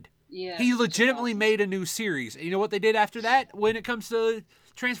Beyond. Yeah, he legitimately made a new series. And you know what they did after that when it comes to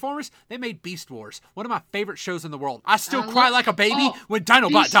Transformers? They made BeastWars, one of my favorite shows in the world. I still cry like a baby when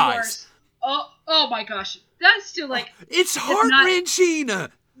Dinobot dies. Oh my gosh. That's still like... it's heart-wrenching!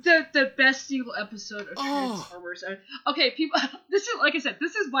 The best single episode of Transformers. Okay, people... This is, like I said,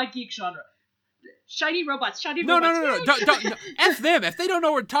 this is my geek genre. Shiny robots. No. Don't. F them. If they don't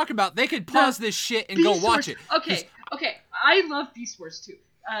know what we're talking about, they could pause this shit and go watch it. Okay. I love BeastWars too.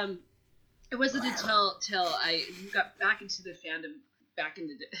 It wasn't until I got back into the fandom back in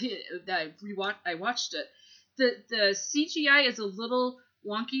the that I watched it. The CGI is a little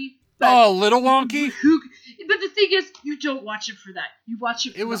wonky. Little wonky? But the thing is, you don't watch it for that. You watch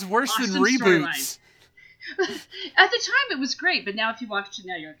it for it was worse than reboots. At the time, it was great, but now if you watch it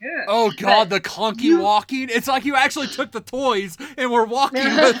now, you're like, ugh. Oh, God, the clunky walking. It's like you actually took the toys and were walking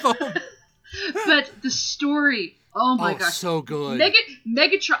with them. But the story... Oh my gosh. So good.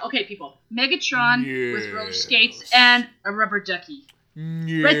 Megatron. Okay, people. Megatron with roller skates and a rubber ducky.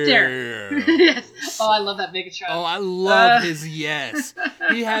 Yes. Right there. Yes. Oh, I love that Megatron. Oh, I love his yes.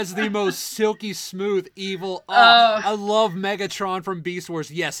 He has the most silky smooth evil. I love Megatron from BeastWars.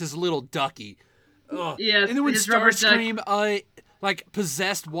 Yes, his little ducky. Yes. And then when Starscream like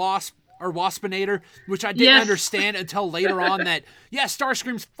possessed Wasp or Waspinator, which I didn't understand until later on that,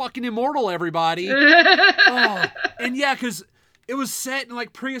 Starscream's fucking immortal, everybody. And yeah, because it was set in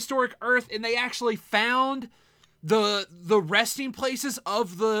like prehistoric Earth, and they actually found the resting places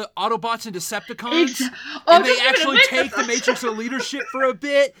of the Autobots and Decepticons. And they actually take the Matrix of Leadership for a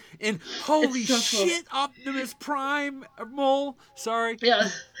bit, and holy shit, cool. Optimus Prime, Mole, sorry.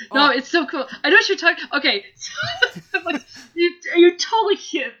 Yes. No, it's so cool. I know what you're talking. Okay. you totally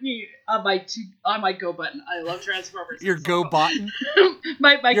hit me on my go button. I love Transformers. Your go button?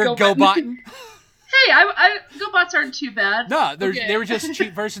 my Your go button? Hey, I GoBots aren't too bad. No, they were just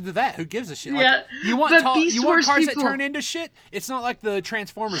cheap versions of that. Who gives a shit? Yeah. You want cars that turn into shit? It's not like the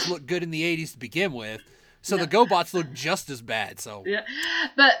Transformers look good in the 80s to begin with. So the GoBots look just as bad. So yeah,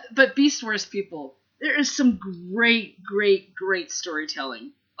 but BeastWars people, there is some great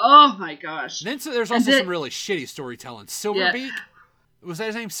storytelling. Oh my gosh. And then there's also some really shitty storytelling. Silverbeak? Was that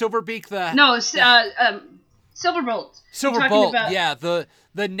his name? Silverbeak? Silverbolt. Silverbolt, yeah. The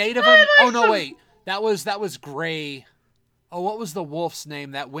native... wait. That was Gray. Oh, what was the wolf's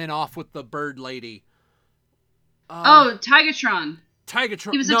name that went off with the bird lady? Tigatron.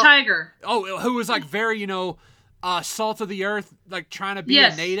 Tigatron. He was a tiger. Oh, who was like very, salt of the earth, like trying to be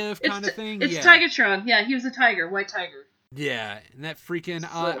a native kind of thing? It's Tigatron. Yeah, he was a tiger, white tiger. Yeah, and that freaking...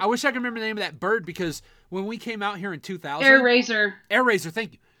 I wish I could remember the name of that bird because when we came out here in 2000... Air Razor,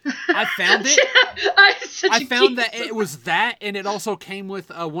 thank you. I found it. I found that it was that, and it also came with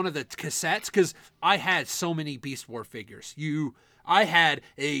one of the cassettes because I had so many Beast War figures. I had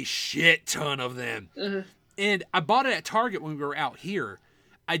a shit ton of them. Uh-huh. And I bought it at Target when we were out here.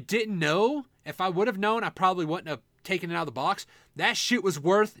 I didn't know. If I would have known, I probably wouldn't have taken it out of the box. That shit was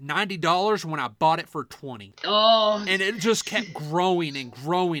worth $90 when I bought it for $20. Oh. And it just kept growing and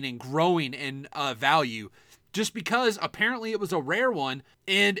growing and growing in value. Just because apparently it was a rare one,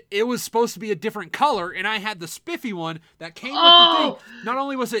 and it was supposed to be a different color, and I had the spiffy one that came with the thing. Not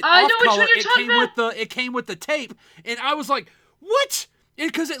only was it off color, it came with the tape, and I was like, "What?"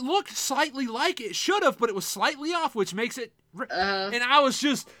 Because it looked slightly like it should have, but it was slightly off, which makes it. And I was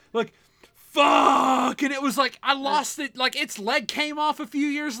just like, "Fuck!" And it was like I lost it. Like its leg came off a few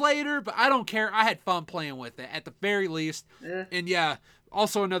years later, but I don't care. I had fun playing with it at the very least, and yeah.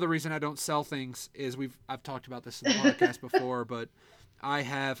 Also, another reason I don't sell things is I've talked about this in the podcast before, but I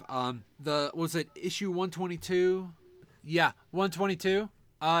have was it issue 122? Yeah, 122.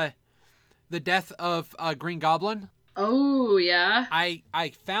 The Death of Green Goblin. Oh yeah.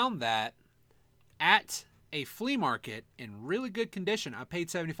 I found that at a flea market in really good condition. I paid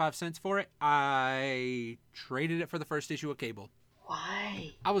 75 cents for it. I traded it for the first issue of Cable.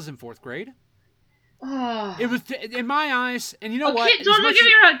 Why? I was in 4th grade. Oh. It was in my eyes, and you know what? Don't get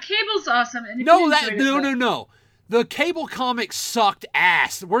me wrong. Cable's awesome. And No. The Cable comics sucked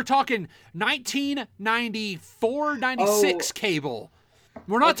ass. We're talking 1994, 96 Cable.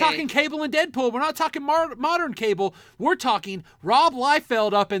 We're not talking Cable and Deadpool. We're not talking modern Cable. We're talking Rob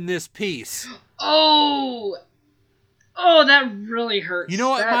Liefeld up in this piece. Oh, that really hurts. You know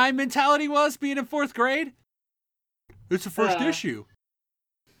what my mentality was being in 4th grade? It's the first issue.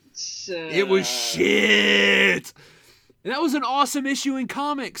 It was shit. And that was an awesome issue in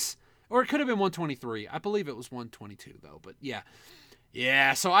comics. Or it could have been 123. I believe it was 122, though. But yeah.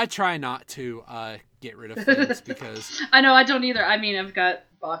 Yeah, so I try not to get rid of things because... I know, I don't either. I mean, I've got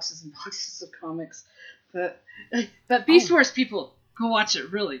boxes and boxes of comics. But BeastWars people, go watch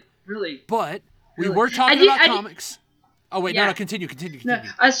it. Really, really. But we were talking about comics. Oh, wait, no, continue. No,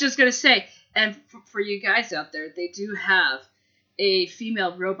 I was just going to say, and for you guys out there, they do have a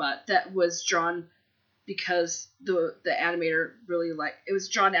female robot that was drawn because the animator really liked... It was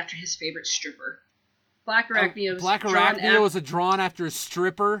drawn after his favorite stripper. Black Arachnia was drawn after a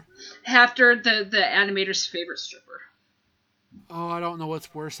stripper? After the animator's favorite stripper. Oh, I don't know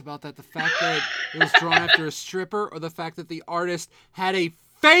what's worse about that. The fact that it was drawn after a stripper or the fact that the artist had a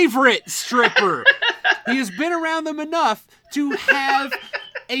favorite stripper. He has been around them enough to have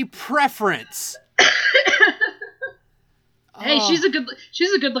a preference. Hey, she's a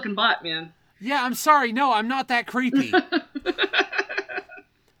good looking bot, man. Yeah, I'm sorry. No, I'm not that creepy.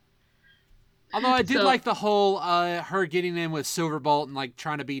 Although I did like the whole her getting in with Silverbolt and like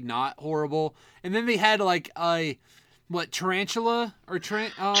trying to be not horrible. And then they had like Tarantula or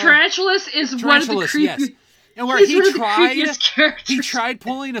Tarantulas is one of the creepy. Yes. And where he tried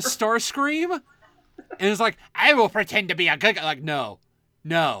pulling a Starscream and it was like, I will pretend to be a good guy. Like, no.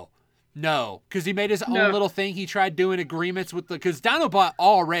 Because he made his own little thing. He tried doing agreements with because Dinobot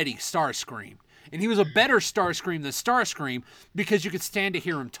already Starscream. And he was a better Starscream than Starscream because you could stand to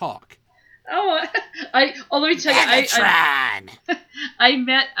hear him talk. Oh, let me tell you, I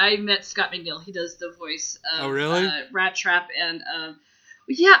met Scott McNeil. He does the voice of Rat Trap, and I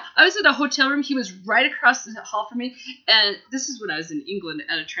was in a hotel room. He was right across the hall from me, and this is when I was in England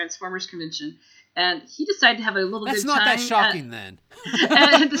at a Transformers convention, and he decided to have a little good time. That's not that shocking then.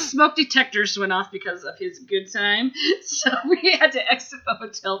 And the smoke detectors went off because of his good time, so we had to exit the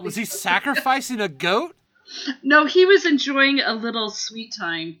hotel. Was he sacrificing a goat? No, he was enjoying a little sweet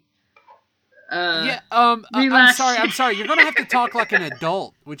time. I'm sorry. You're gonna have to talk like an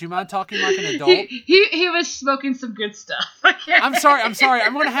adult. Would you mind talking like an adult? He was smoking some good stuff. I'm sorry.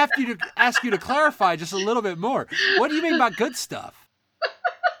 I'm gonna have to ask you to clarify just a little bit more. What do you mean by good stuff?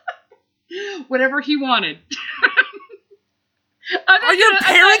 Whatever he wanted. Are your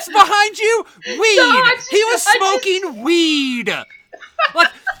parents behind you? Weed. No, he was smoking weed. Like.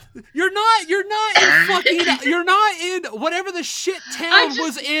 You're not in whatever the shit town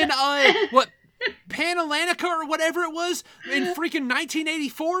was in Panalantica or whatever it was in freaking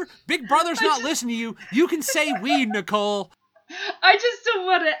 1984. Big Brother's not listening to you. You can say weed, Nicole. I just don't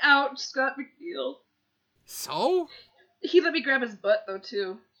want to out Scott McNeil. So? He let me grab his butt though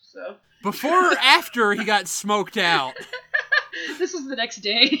too. So. Before or after he got smoked out? This was the next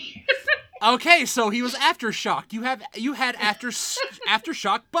day. Okay, so he was aftershocked. You had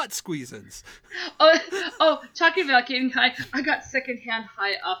aftershock butt squeezes. Oh, talking about getting high, I got secondhand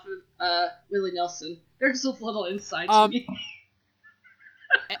high off of Willie Nelson. There's a little inside to me.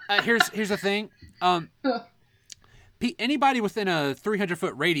 Here's the thing. Anybody within a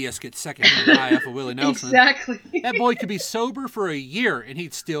 300-foot radius gets secondhand high off of Willie Nelson. Exactly. That boy could be sober for a year and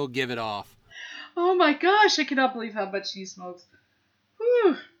he'd still give it off. Oh my gosh, I cannot believe how much he smokes.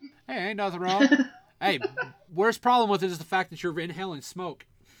 Whew. Hey, ain't nothing wrong. Hey, worst problem with it is the fact that you're inhaling smoke.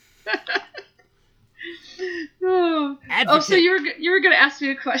 So you were gonna ask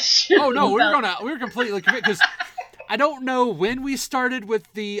me a question? Oh no, we were completely committed because I don't know when we started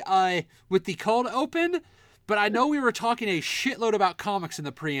with the cold open, but I know we were talking a shitload about comics in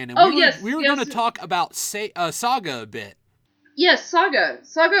the pre-end. And we were going to talk about Saga a bit. Yes, Saga.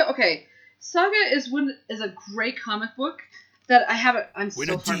 Okay, Saga is a great comic book. That I haven't. When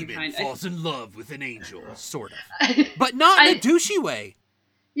so a demon falls in love with an angel, sort of, but not in a douchey way.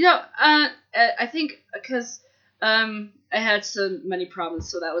 You know, I think because had some money problems,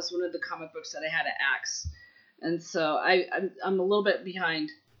 so that was one of the comic books that I had to axe, and so I'm a little bit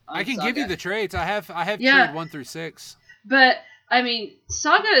behind. I can give you the trades. I have trade 1 through 6. But I mean,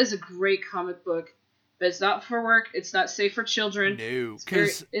 Saga is a great comic book, but it's not for work. It's not safe for children. No,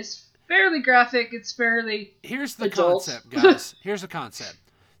 because it's fairly graphic. It's fairly here's the adult. Concept, guys. Here's the concept.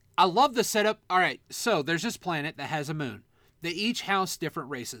 I love the setup. All right, so there's this planet that has a moon. They each house different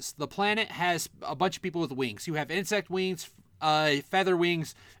races. The planet has a bunch of people with wings. You have insect wings, feather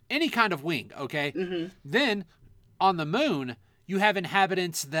wings, any kind of wing. Okay. Mm-hmm. Then on the moon, you have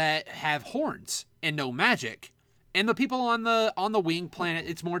inhabitants that have horns and no magic. And the people on the wing planet,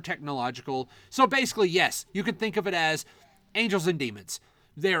 it's more technological. So basically, yes, you can think of it as angels and demons.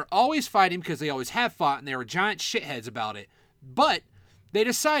 They're always fighting because they always have fought, and they were giant shitheads about it. But they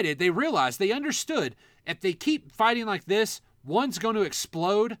realized, they understood, if they keep fighting like this, one's going to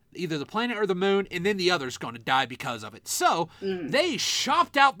explode, either the planet or the moon, and then the other's going to die because of it. So they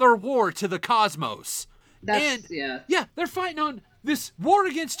shopped out their war to the cosmos. Yeah, they're fighting on this war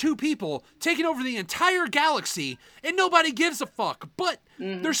against two people, taking over the entire galaxy, and nobody gives a fuck. But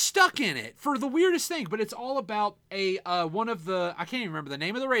they're stuck in it for the weirdest thing. But it's all about one of the, I can't even remember the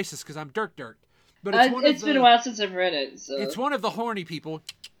name of the races because I'm Dirk. But it's been a while since I've read it. So. It's one of the horny people.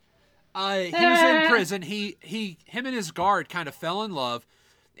 He was in prison. Him and his guard kind of fell in love,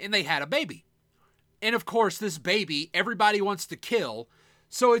 and they had a baby. And of course, this baby, everybody wants to kill.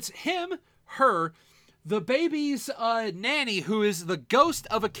 So it's him, her, the baby's nanny, who is the ghost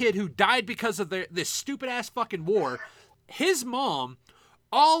of a kid who died because of this stupid-ass fucking war, his mom,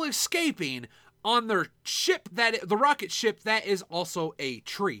 all escaping on their ship, the rocket ship that is also a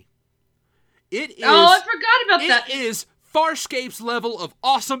tree. It is. Oh, I forgot about that. It is Farscape's level of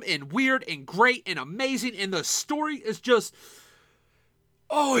awesome and weird and great and amazing, and the story is just,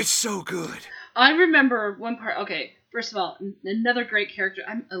 oh, it's so good. I remember one part. Okay, first of all, another great character.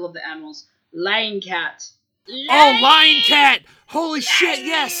 I love the animals. Lion Cat. Lion Cat! Holy shit!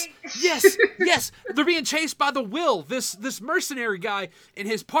 Yes. They're being chased by the Will. This mercenary guy, and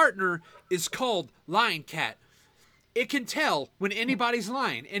his partner is called Lion Cat. It can tell when anybody's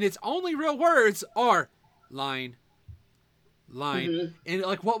lying, and its only real words are lying. And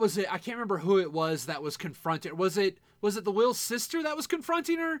like, what was it? I can't remember who it was that was confronted. Was it the Will's sister that was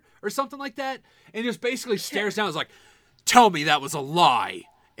confronting her or something like that? And just basically stares down and is like, tell me that was a lie.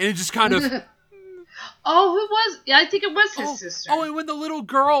 And it just kind of oh, who was? Yeah, I think it was his sister. Oh, and when the little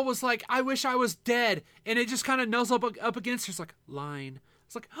girl was like, I wish I was dead, and it just kind of nuzzled up against her. It's like, lying.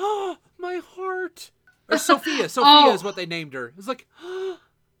 It's like, oh, my heart. Or Sophia. Sophia is what they named her. It's like, oh,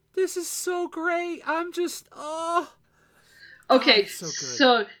 this is so great. I'm just, Okay, so good.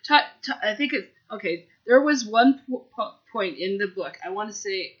 So I think it's, okay, there was one point in the book, I want to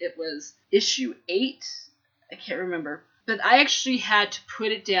say it was issue 8, I can't remember, but I actually had to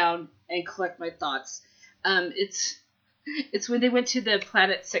put it down and collect my thoughts. It's when they went to the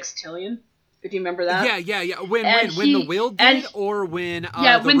planet Sextillion. Do you remember that? Yeah. When the Will did, or when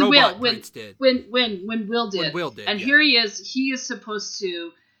the when robot Prince did? When Will did. When Will did. And here he is supposed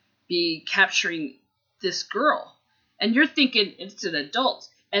to be capturing this girl. And you're thinking it's an adult,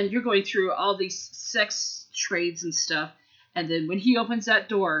 and you're going through all these sex trades and stuff, and then when he opens that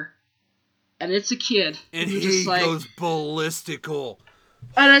door, and it's a kid, and he just like, goes ballistical.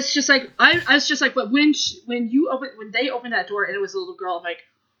 And it's just like I was just like, but when they opened that door and it was a little girl, I'm like,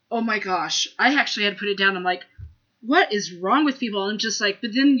 oh my gosh! I actually had to put it down. I'm like, what is wrong with people? And just like,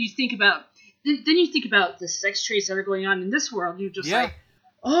 but then you think about the sex trades that are going on in this world. You're just like,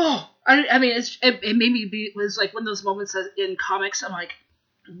 oh, I mean, it made me it was like one of those moments in comics. I'm like,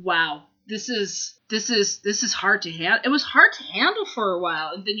 wow, this is hard to handle. It was hard to handle for a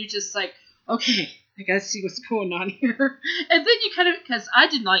while, and then you're just like, okay, I gotta see what's going on here. And then you kind of, because I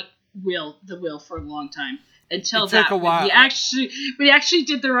didn't like the Will for a long time until that took a while. We actually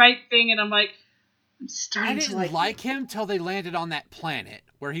did the right thing, and I'm like, I'm starting to like. I didn't like him till they landed on that planet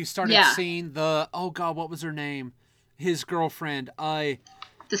where he started seeing the, oh god, what was her name? His girlfriend, the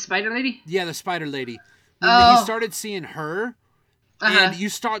spider lady? Yeah, the spider lady. When he started seeing her, and you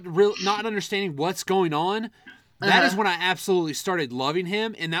start not understanding what's going on, that is when I absolutely started loving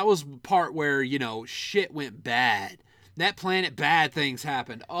him, and that was the part where, shit went bad. That planet, bad things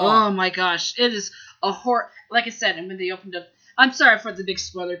happened. Oh my gosh. It is a horror. Like I said, and when they opened up, I'm sorry for the big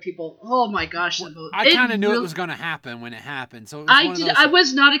spoiler, people. Oh my gosh. Well, I kind of knew it was going to happen when it happened. So it was I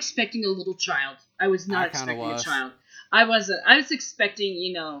was not expecting a little child. I was not expecting a child. I wasn't. I was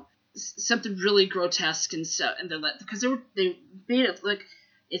expecting, something really grotesque and stuff, and because they made it like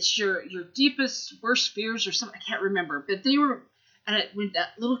it's your deepest, worst fears or something. I can't remember, but they were. And when that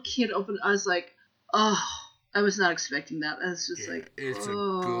little kid opened, I was like, oh, I was not expecting that. It's just it's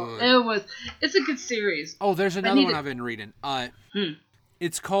it's a good series. Oh, there's another one I've been reading.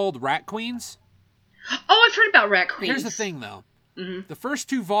 It's called Rat Queens. Oh, I've heard about Rat Queens. Here's the thing, though. Mm-hmm. The first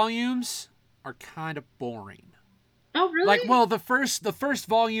 2 volumes are kind of boring. Oh, really? Like, well, the first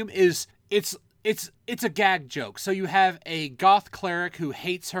volume is it's a gag joke. So you have a goth cleric who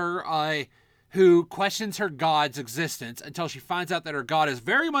hates her, who questions her god's existence until she finds out that her god is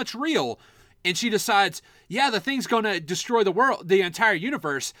very much real, and she decides, yeah, the thing's going to destroy the world, the entire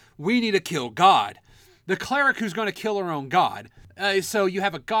universe. We need to kill God. The cleric who's going to kill her own god. So you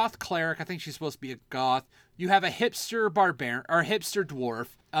have a goth cleric. I think she's supposed to be a goth. You have a hipster barbarian or hipster dwarf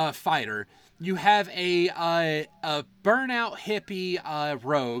fighter. You have a burnout hippie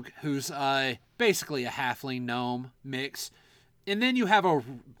rogue who's basically a halfling gnome mix. And then you have a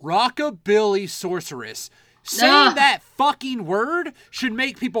rockabilly sorceress. Saying that fucking word should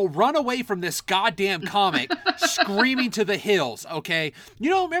make people run away from this goddamn comic screaming to the hills, okay?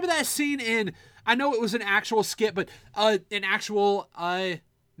 You know, remember that scene in, I know it was an actual skit, but an actual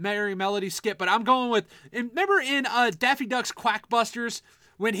Merry Melody skit, but I'm going with, remember in Daffy Duck's Quackbusters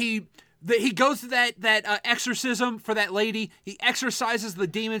when he goes to that exorcism for that lady. He exorcises the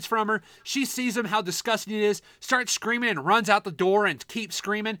demons from her. She sees him, how disgusting it is, starts screaming and runs out the door and keeps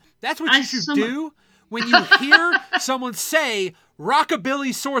screaming. That's what you should do when you hear someone say,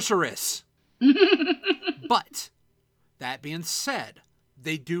 rockabilly sorceress. But, that being said,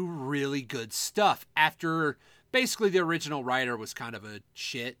 they do really good stuff. After, basically the original writer was kind of a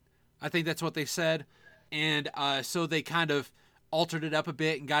shit. I think that's what they said. And so they kind of altered it up a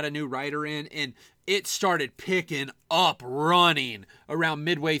bit and got a new writer in, and it started picking up running around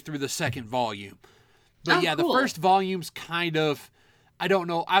midway through the second volume. But cool. The first volume's kind of, I don't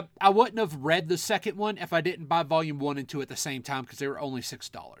know, I wouldn't have read the second one if I didn't buy volume 1 and 2 at the same time because they were only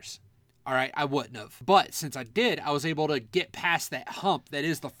 $6. All right, I wouldn't have. But since I did, I was able to get past that hump that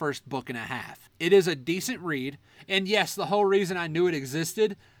is the first book and a half. It is a decent read, and yes, the whole reason I knew it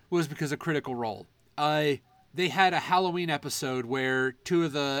existed was because of Critical Role. They had a Halloween episode where two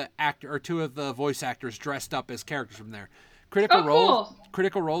of the voice actors dressed up as characters from there. Critical Role,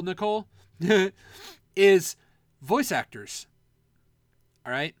 Nicole, is voice actors.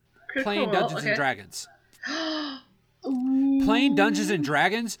 All right, playing Dungeons and Dragons. Playing Dungeons and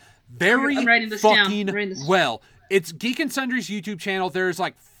Dragons very fucking well. It's Geek and Sundry's YouTube channel. There's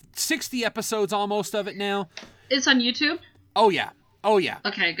like 60 episodes almost of it now. It's on YouTube? Oh yeah.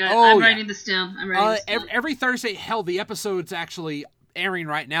 Okay, good. I'm writing this down. Every Thursday, hell, the episode's actually airing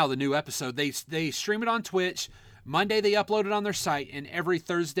right now, the new episode. They stream it on Twitch. Monday they upload it on their site, and every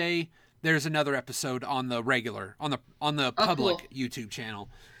Thursday there's another episode on the regular, on the public YouTube channel.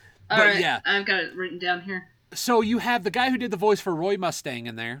 All right, yeah. I've got it written down here. So you have the guy who did the voice for Roy Mustang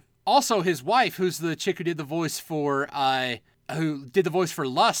in there. Also his wife, who's the chick who did the voice for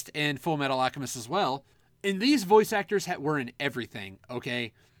Lust in Full Metal Alchemist as well. And these voice actors were in everything,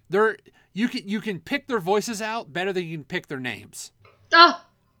 okay? You can pick their voices out better than you can pick their names. Oh!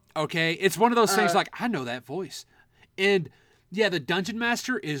 Okay? It's one of those things like, I know that voice. And, yeah, the Dungeon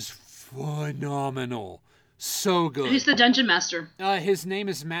Master is phenomenal. So good. Who's the Dungeon Master? His name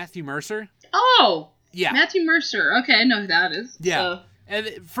is Matthew Mercer. Oh! Yeah. Matthew Mercer. Okay, I know who that is. Yeah. So. And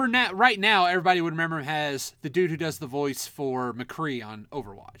right now, everybody would remember him as the dude who does the voice for McCree on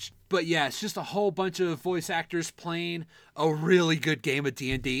Overwatch. But yeah, it's just a whole bunch of voice actors playing a really good game of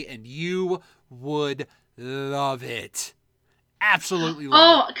D&D, and you would love it. Absolutely love it.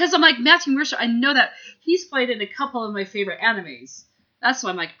 Oh, because I'm like, Matthew Mercer, I know that. He's played in a couple of my favorite animes. That's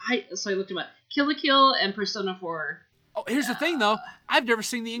why I'm like, so I looked him up. Kill la Kill and Persona 4. Oh, here's the thing, though. I've never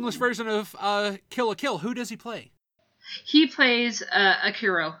seen the English version of Kill la Kill. Who does he play? He plays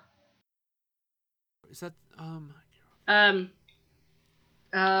Akiro. Is that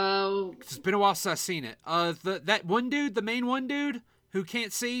It's been a while since I've seen it. That one dude, the main one dude who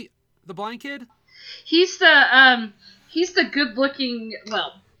can't see, the blind kid. He's the good-looking.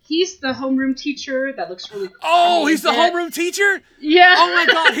 Well, he's the homeroom teacher that looks really. Oh, he's the homeroom teacher. Yeah. Oh my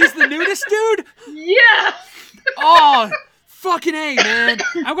God, he's the nudist dude. Yeah. Oh, fucking A, man!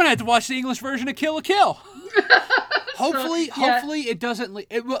 I'm gonna have to watch the English version of Kill la Kill. Hopefully it doesn't.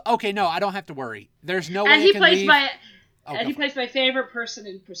 Okay, no, I don't have to worry. There's no way he can plays leave. He plays my favorite person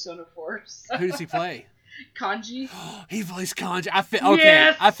in Persona 4. So. Who does he play? Kanji. He plays Kanji.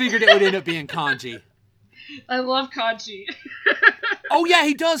 Yes. I figured it would end up being Kanji. I love Kanji. Oh yeah,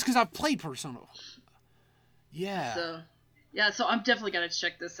 he does because I've played Persona. Yeah. So I'm definitely gonna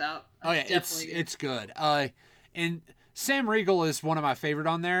check this out. It's good. And Sam Riegel is one of my favorite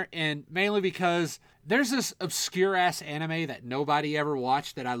on there, and mainly because there's this obscure ass anime that nobody ever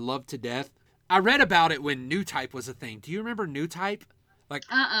watched that I love to death. I read about it when New Type was a thing. Do you remember New Type? Like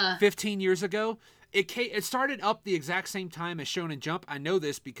 15 years ago? It started up the exact same time as Shonen Jump. I know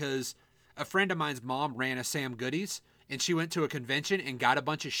this because a friend of mine's mom ran a Sam Goodies, and she went to a convention and got a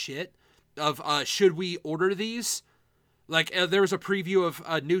bunch of shit of, should we order these? Like, there was a preview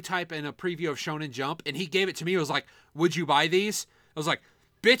of New Type and a preview of Shonen Jump, and he gave it to me. He was like, would you buy these? I was like,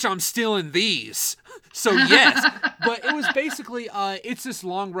 bitch, I'm stealing these. So, yes. But it was basically, it's this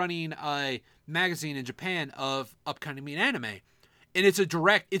long-running magazine in Japan of upcoming anime. And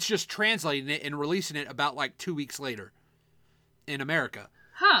it's just translating it and releasing it about, like, 2 weeks later in America.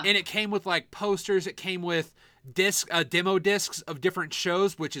 Huh. And it came with, like, posters. It came with demo discs of different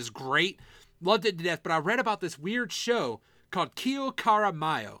shows, which is great. Loved it to death. But I read about this weird show called Kyokara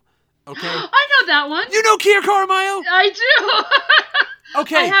Mayo. Okay? I know that one. You know Kyokara Mayo? I do.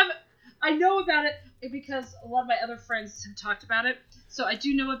 Okay. I know about it because a lot of my other friends have talked about it. So I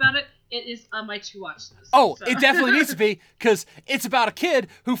do know about it. It is on my to-watch list. Oh, so. It definitely needs to be, because it's about a kid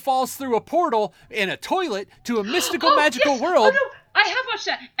who falls through a portal in a toilet to a mystical, magical world. Oh, no. I have watched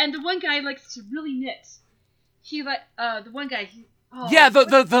that. And the one guy likes to really knit. He the one guy. Yeah, the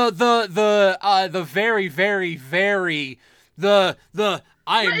very, very, very, I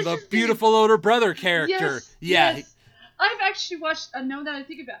am the beautiful older brother character. Yes, yeah. Yes. I've actually watched, now that I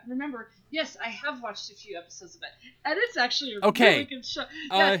think about it, remember, yes, I have watched a few episodes of it. And it's actually a really good show.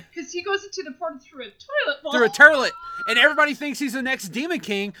 Yeah, because he goes into the portal through a toilet bowl. Through a toilet. And everybody thinks he's the next Demon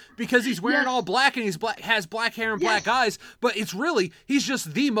King because he's wearing all black and has black hair and black eyes. But it's really, he's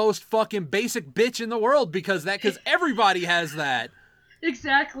just the most fucking basic bitch in the world because everybody has that.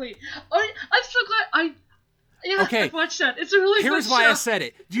 Exactly. I'm so glad I've watched that. It's a really good show. Here's why I said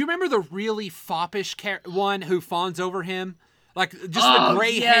it. Do you remember the really foppish one who fawns over him? Like, just the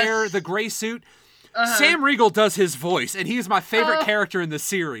gray hair, the gray suit? Sam Riegel does his voice, and he's my favorite character in the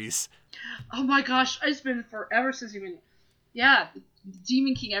series. Oh my gosh, it's been forever since you've been... Yeah,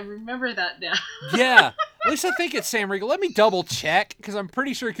 Demon King, I remember that now. Yeah, at least I think it's Sam Riegel. Let me double check, because I'm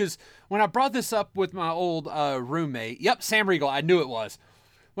pretty sure, because when I brought this up with my old roommate... Yep, Sam Riegel, I knew it was.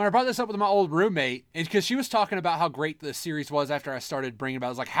 When I brought this up with my old roommate, and because she was talking about how great the series was after I started bringing it about, I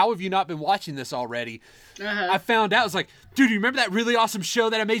was like, how have you not been watching this already? I found out, I was like, dude, you remember that really awesome show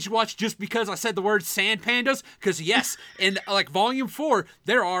that I made you watch just because I said the word sand pandas? Because yes, in like volume 4,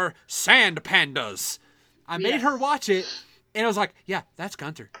 there are sand pandas. I made her watch it, and I was like, yeah, that's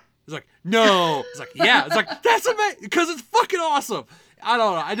Gunter. I was like, no. I was like, yeah. I was like, that's amazing, because it's fucking awesome. I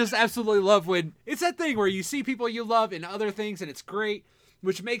don't know. I just absolutely love when, it's that thing where you see people you love in other things, and it's great.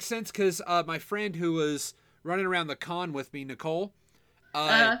 Which makes sense because my friend who was running around the con with me, Nicole,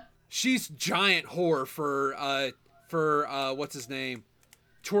 she's giant whore for what's his name,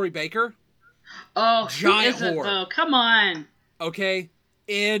 Tori Baker. Oh, giant who isn't, whore. though? Come on. Okay,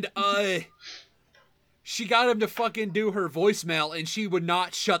 and she got him to fucking do her voicemail, and she would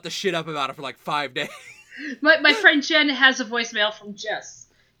not shut the shit up about it for like 5 days. My friend Jen has a voicemail from Jess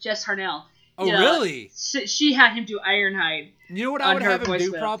Harnell. Oh, really? She had him do Ironhide. You know what I would have him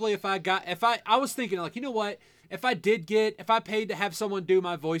do probably if I was thinking like, you know what? If I paid to have someone do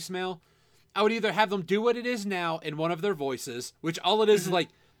my voicemail, I would either have them do what it is now in one of their voices, which all it is like,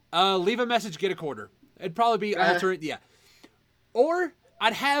 leave a message, get a quarter. It'd probably be alternate, yeah. Or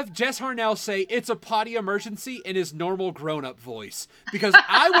I'd have Jess Harnell say it's a potty emergency in his normal grown-up voice. Because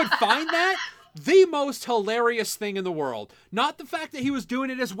I would find that the most hilarious thing in the world. Not the fact that he was doing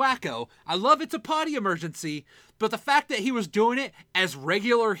it as wacko. I love it's a potty emergency. But the fact that he was doing it as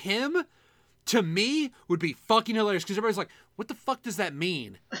regular him, to me, would be fucking hilarious. Because everybody's like, what the fuck does that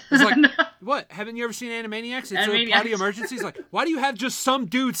mean? It's like, what? Haven't you ever seen Animaniacs? It's a potty emergency. It's like, why do you have just some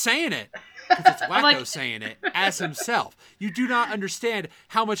dude saying it? Because it's wacko saying it as himself. You do not understand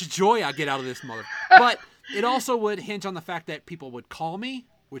how much joy I get out of this mother. But it also would hinge on the fact that people would call me,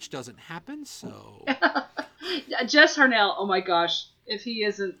 which doesn't happen, so... Jess Harnell, oh my gosh, if he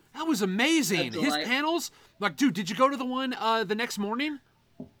isn't... That was amazing. His panels, like, dude, did you go to the one the next morning?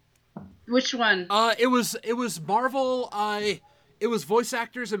 Which one? It was Marvel, it was voice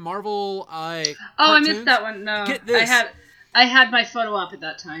actors and Marvel, cartoons. I missed that one, no. Get this. I had my photo op at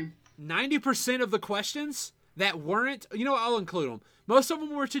that time. 90% of the questions that weren't... You know what, I'll include them. Most of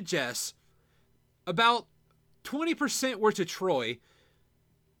them were to Jess. About 20% were to Troy.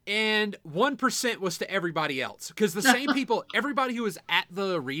 And 1% was to everybody else. Because the same people, everybody who was at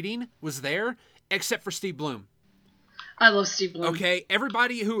the reading was there, except for Steve Bloom. I love Steve Bloom. Okay,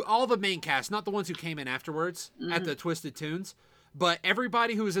 all the main cast, not the ones who came in afterwards at the Twisted Tunes, but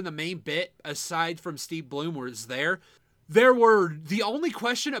everybody who was in the main bit, aside from Steve Bloom, was there. The only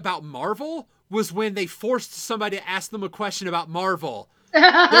question about Marvel was when they forced somebody to ask them a question about Marvel.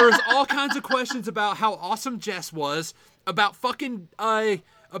 There was all kinds of questions about how awesome Jess was, about fucking,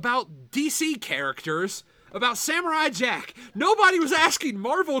 about DC characters, about Samurai Jack. Nobody was asking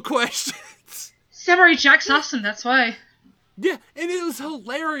Marvel questions. Samurai Jack's awesome, that's why. Yeah, and it was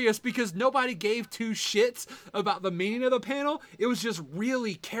hilarious because nobody gave two shits about the meaning of the panel. It was just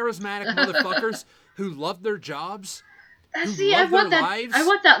really charismatic motherfuckers who loved their jobs. See, I want that. I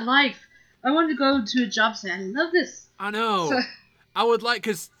want that life. I want to go to a job saying, I love this. I know. So, I would like,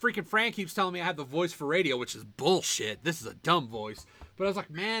 because freaking Fran keeps telling me I have the voice for radio, which is bullshit. This is a dumb voice. But I was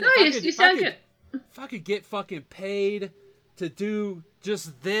like, man, you sound good. If I could get fucking paid to do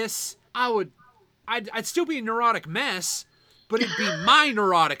just this, I'd still be a neurotic mess, but it'd be my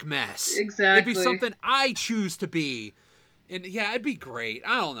neurotic mess. Exactly. It'd be something I choose to be. And yeah, it'd be great.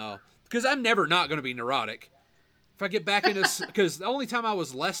 I don't know. Because I'm never not going to be neurotic. If I get back into... Because the only time I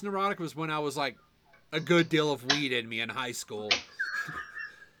was less neurotic was when I was like a good deal of weed in me in high school.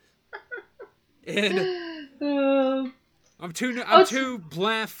 And I'm too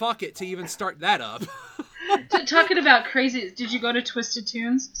blah fuck it to even start that up. Talking about crazy, did you go to Twisted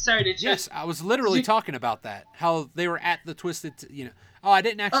Tunes? Sorry, did you? Yes, I was literally talking about that. How they were at the Twisted, Oh, I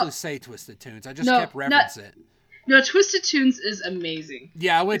didn't actually say Twisted Tunes. I just kept referencing it. No, Twisted Tunes is amazing.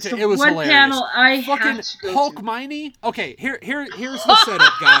 Yeah, I went to. It was one hilarious. Panel I fucking have to go Hulk to. Miney. Okay, here's the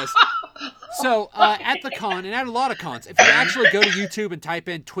setup, guys. So at the con and at a lot of cons, if you actually go to YouTube and type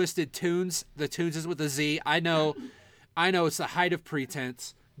in Twisted Tunes, the Tunes is with a Z. I know it's the height of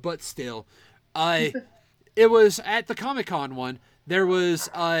pretense, but still, it was at the Comic-Con one. There was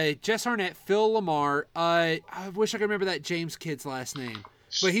Jess Arnett, Phil Lamar. I wish I could remember that James kid's last name,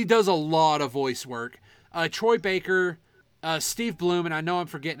 but he does a lot of voice work. Troy Baker, Steve Bloom, and I know I'm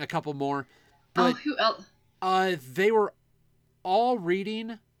forgetting a couple more. But, who else? They were all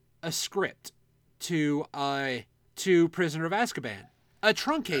reading a script to Prisoner of Azkaban. A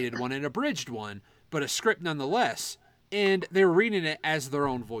truncated one, an abridged one, but a script nonetheless. And they were reading it as their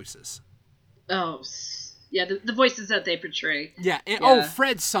own voices. Oh, yeah, the voices that they portray. Yeah, and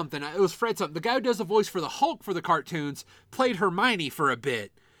Fred something. It was Fred something. The guy who does the voice for the Hulk for the cartoons played Hermione for a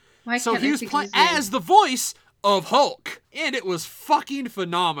bit. So he was playing as the voice of Hulk, and it was fucking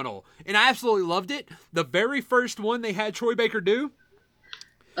phenomenal, and I absolutely loved it. The very first one they had Troy Baker do,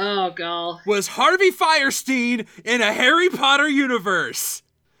 was Harvey Fierstein in a Harry Potter universe.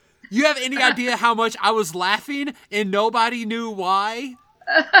 You have any idea how much I was laughing and nobody knew why?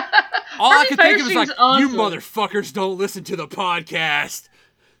 All I could think of was like, awesome. You motherfuckers don't listen to the podcast.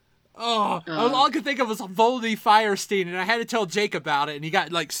 All I could think of was Voldy Firestein, and I had to tell Jake about it, and he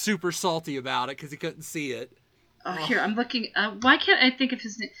got like super salty about it because he couldn't see it. Here, I'm looking. Why can't I think of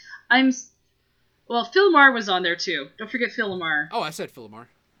his name? Phil Lamar was on there too. Don't forget Phil Lamar. Oh, I said Phil Lamar.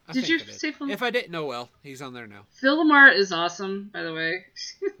 Did you say Phil Lamar? If I didn't know, well, he's on there now. Phil Lamar is awesome, by the way.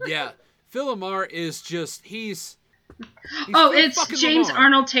 Yeah, Phil Lamar is just, he's it's James Lamar.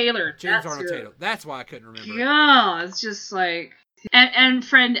 Arnold Taylor. James Arnold Taylor. That's why I couldn't remember. Yeah, it's just like... And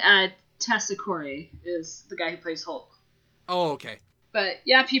friend Tessa Corey is the guy who plays Hulk. Oh, okay. But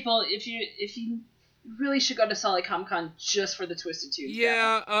yeah, people, if you really should go to Solid Comic Con just for the Twisted Tunes.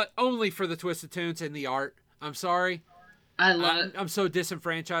 Yeah, only for the Twisted Tunes and the art. I'm sorry. I love it. I'm so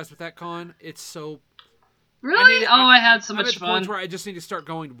disenfranchised with that con. It's so... Really? I had so much fun. I'm at the point where I just need to start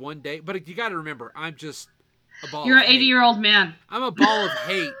going one day. But you got to remember, I'm just a ball You're of an hate. 80-year-old man. I'm a ball of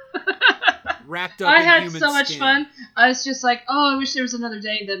hate. Wrapped up in human skin. I had so much fun. I was just like, I wish there was another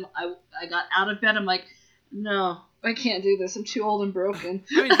day. Then I got out of bed. I'm like, no, I can't do this. I'm too old and broken.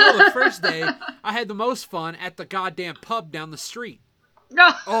 I mean, hell, the first day, I had the most fun at the goddamn pub down the street. No.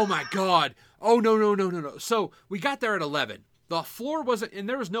 Oh, my God. Oh, no. So we got there at 11. The floor wasn't, and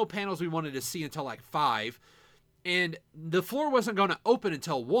there was no panels we wanted to see until like 5. And the floor wasn't going to open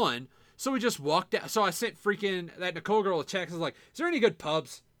until 1. So we just walked out. So I sent freaking that Nicole girl a text. I was like, is there any good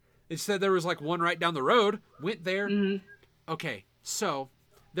pubs? It said there was like one right down the road. Went there. Mm-hmm. Okay, so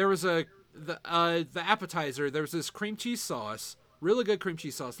there was the appetizer. There was this cream cheese sauce, really good cream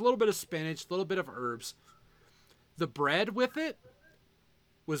cheese sauce, a little bit of spinach, a little bit of herbs. The bread with it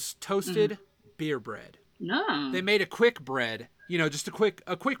was toasted beer bread. No, they made a quick bread, just a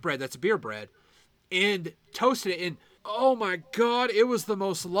quick bread that's a beer bread, and toasted it. And oh my God, it was the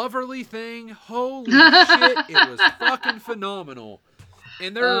most loverly thing. Holy shit, it was fucking phenomenal.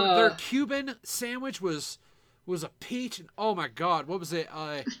 And their Cuban sandwich was a peach. And oh my God, what was it?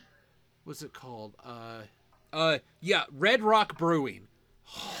 What's it called? Red Rock Brewing.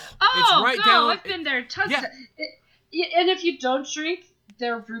 It's right down. I've been there. Tons. Yeah. And if you don't drink,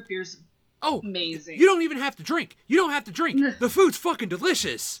 their root beer's amazing. You don't even have to drink. The food's fucking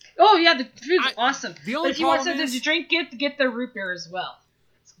delicious. Oh yeah, the food's awesome. The only but if you want something to drink, get the root beer as well.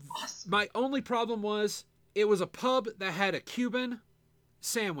 awesome. My only problem was it was a pub that had a Cuban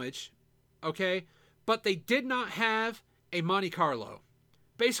sandwich, okay? But they did not have a Monte Carlo.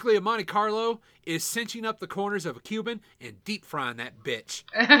 Basically, a Monte Carlo is cinching up the corners of a Cuban and deep frying that bitch.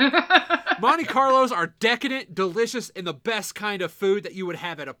 Monte Carlos are decadent, delicious, and the best kind of food that you would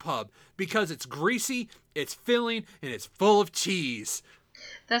have at a pub because it's greasy, it's filling, and it's full of cheese.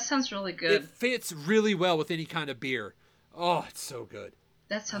 That sounds really good. It fits really well with any kind of beer. Oh, it's so good.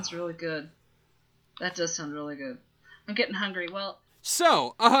 That sounds really good. That does sound really good. I'm getting hungry. Well,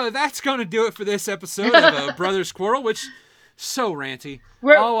 so that's going to do it for this episode of Brother Squirrel, which so ranty.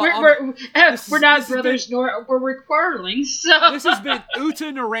 We're not brothers, nor we're quarreling. So this has been Uta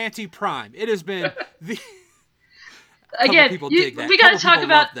Naranti Prime. It has been the. Again, we got to talk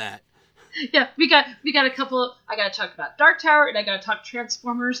about that. Yeah, we got a couple. I got to talk about Dark Tower, and I got to talk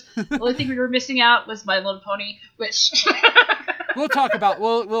Transformers. The only thing we were missing out was My Little Pony, which we'll talk about.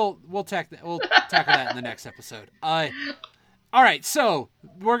 We'll tackle that in the next episode. All right, so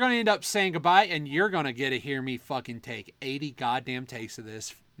we're going to end up saying goodbye, and you're going to get to hear me fucking take 80 goddamn takes of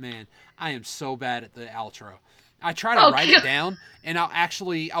this. Man, I am so bad at the outro. I try to write it down, and I'll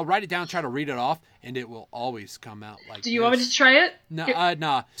write it down, try to read it off, and it will always come out like this. Do you want me to try it? No,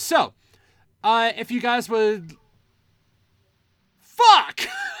 nah. So, if you guys would... Fuck!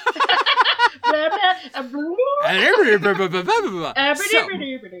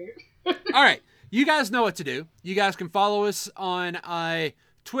 All right. You guys know what to do. You guys can follow us on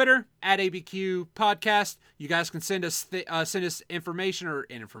Twitter at ABQ Podcast. You guys can send us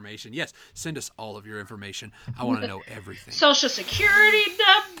information. Yes, send us all of your information. I want to know everything. Social security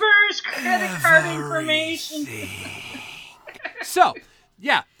numbers, credit card information. So,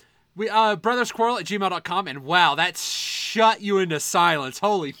 yeah. We brothersquarrel@gmail.com, and wow, that shut you into silence.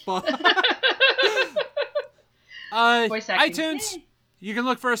 Holy fuck. iTunes. You can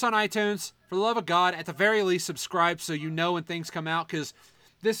look for us on iTunes. For the love of God, at the very least, subscribe so you know when things come out, because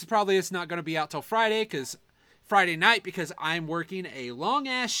this is not going to be out till Friday night, because I'm working a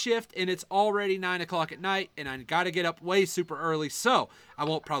long-ass shift, and it's already 9 o'clock at night, and I got to get up way super early, so I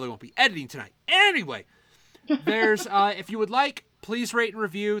probably won't be editing tonight. Anyway, there's, if you would like, please rate and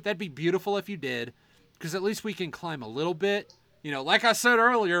review. That'd be beautiful if you did, because at least we can climb a little bit. You know, like I said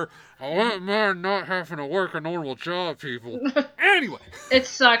earlier, I wouldn't mind not having to work a normal job, people. Anyway. It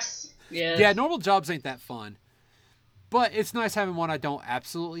sucks. Yes. Yeah, normal jobs ain't that fun. But it's nice having one I don't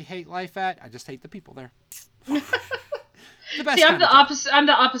absolutely hate life at. I just hate the people there. The best. See, I'm the opposite. I'm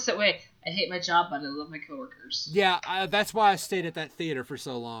the opposite way. I hate my job, but I love my coworkers. Yeah, that's why I stayed at that theater for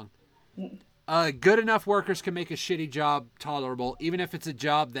so long. Good enough workers can make a shitty job tolerable, even if it's a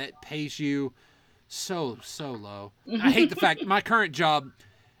job that pays you so low. I hate the fact my current job,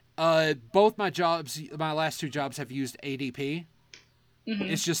 both my last two jobs have used ADP. Mm-hmm.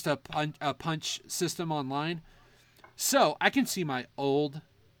 It's just a punch system online. So I can see my old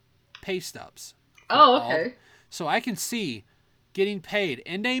pay stubs. Oh, okay. So I can see getting paid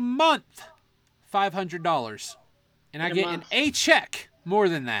in a month $500. And I get a check more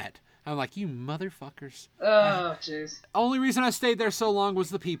than that. I'm like, you motherfuckers. Oh, jeez. Only reason I stayed there so long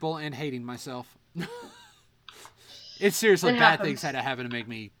was the people and hating myself. It's seriously bad things had to happen to make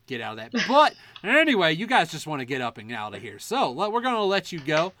me get out of that. But anyway, you guys just want to get up and out of here. So we're going to let you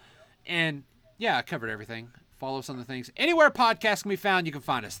go. And yeah, I covered everything. Follow us on the things. Anywhere podcasts can be found, you can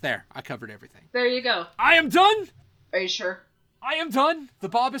find us. There, I covered everything. There you go. I am done. Are you sure? I am done. The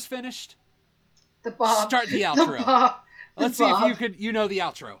bob is finished. The bob. Start the outro. The bob. Let's see if you know the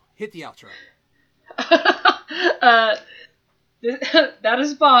outro. Hit the outro. That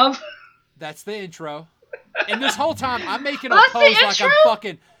is Bob. That's the intro. And this whole time, I'm making a pose like I'm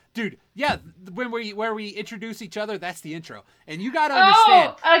fucking... Dude, yeah, where we introduce each other, that's the intro. And you gotta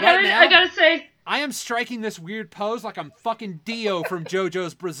understand, I gotta say... I am striking this weird pose like I'm fucking Dio from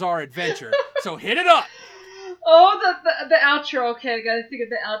JoJo's Bizarre Adventure. So hit it up! Oh, the outro. Okay, I gotta think of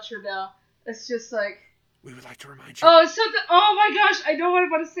the outro now. It's just like... We would like to remind you. Oh, oh my gosh, I know what I'm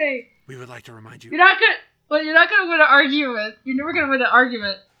going to say. We would like to remind you. You're not going to win an argument. You're never going to win an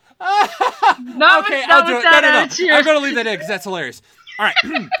argument. Okay, I'll do it. No. I'm going to leave that in because that's hilarious. All right.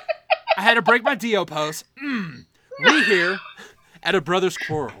 I had to break my Dio pose. We here at A Brother's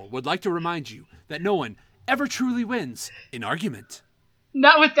Quarrel would like to remind you that no one ever truly wins an argument.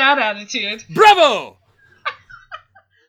 Not with that attitude. Bravo!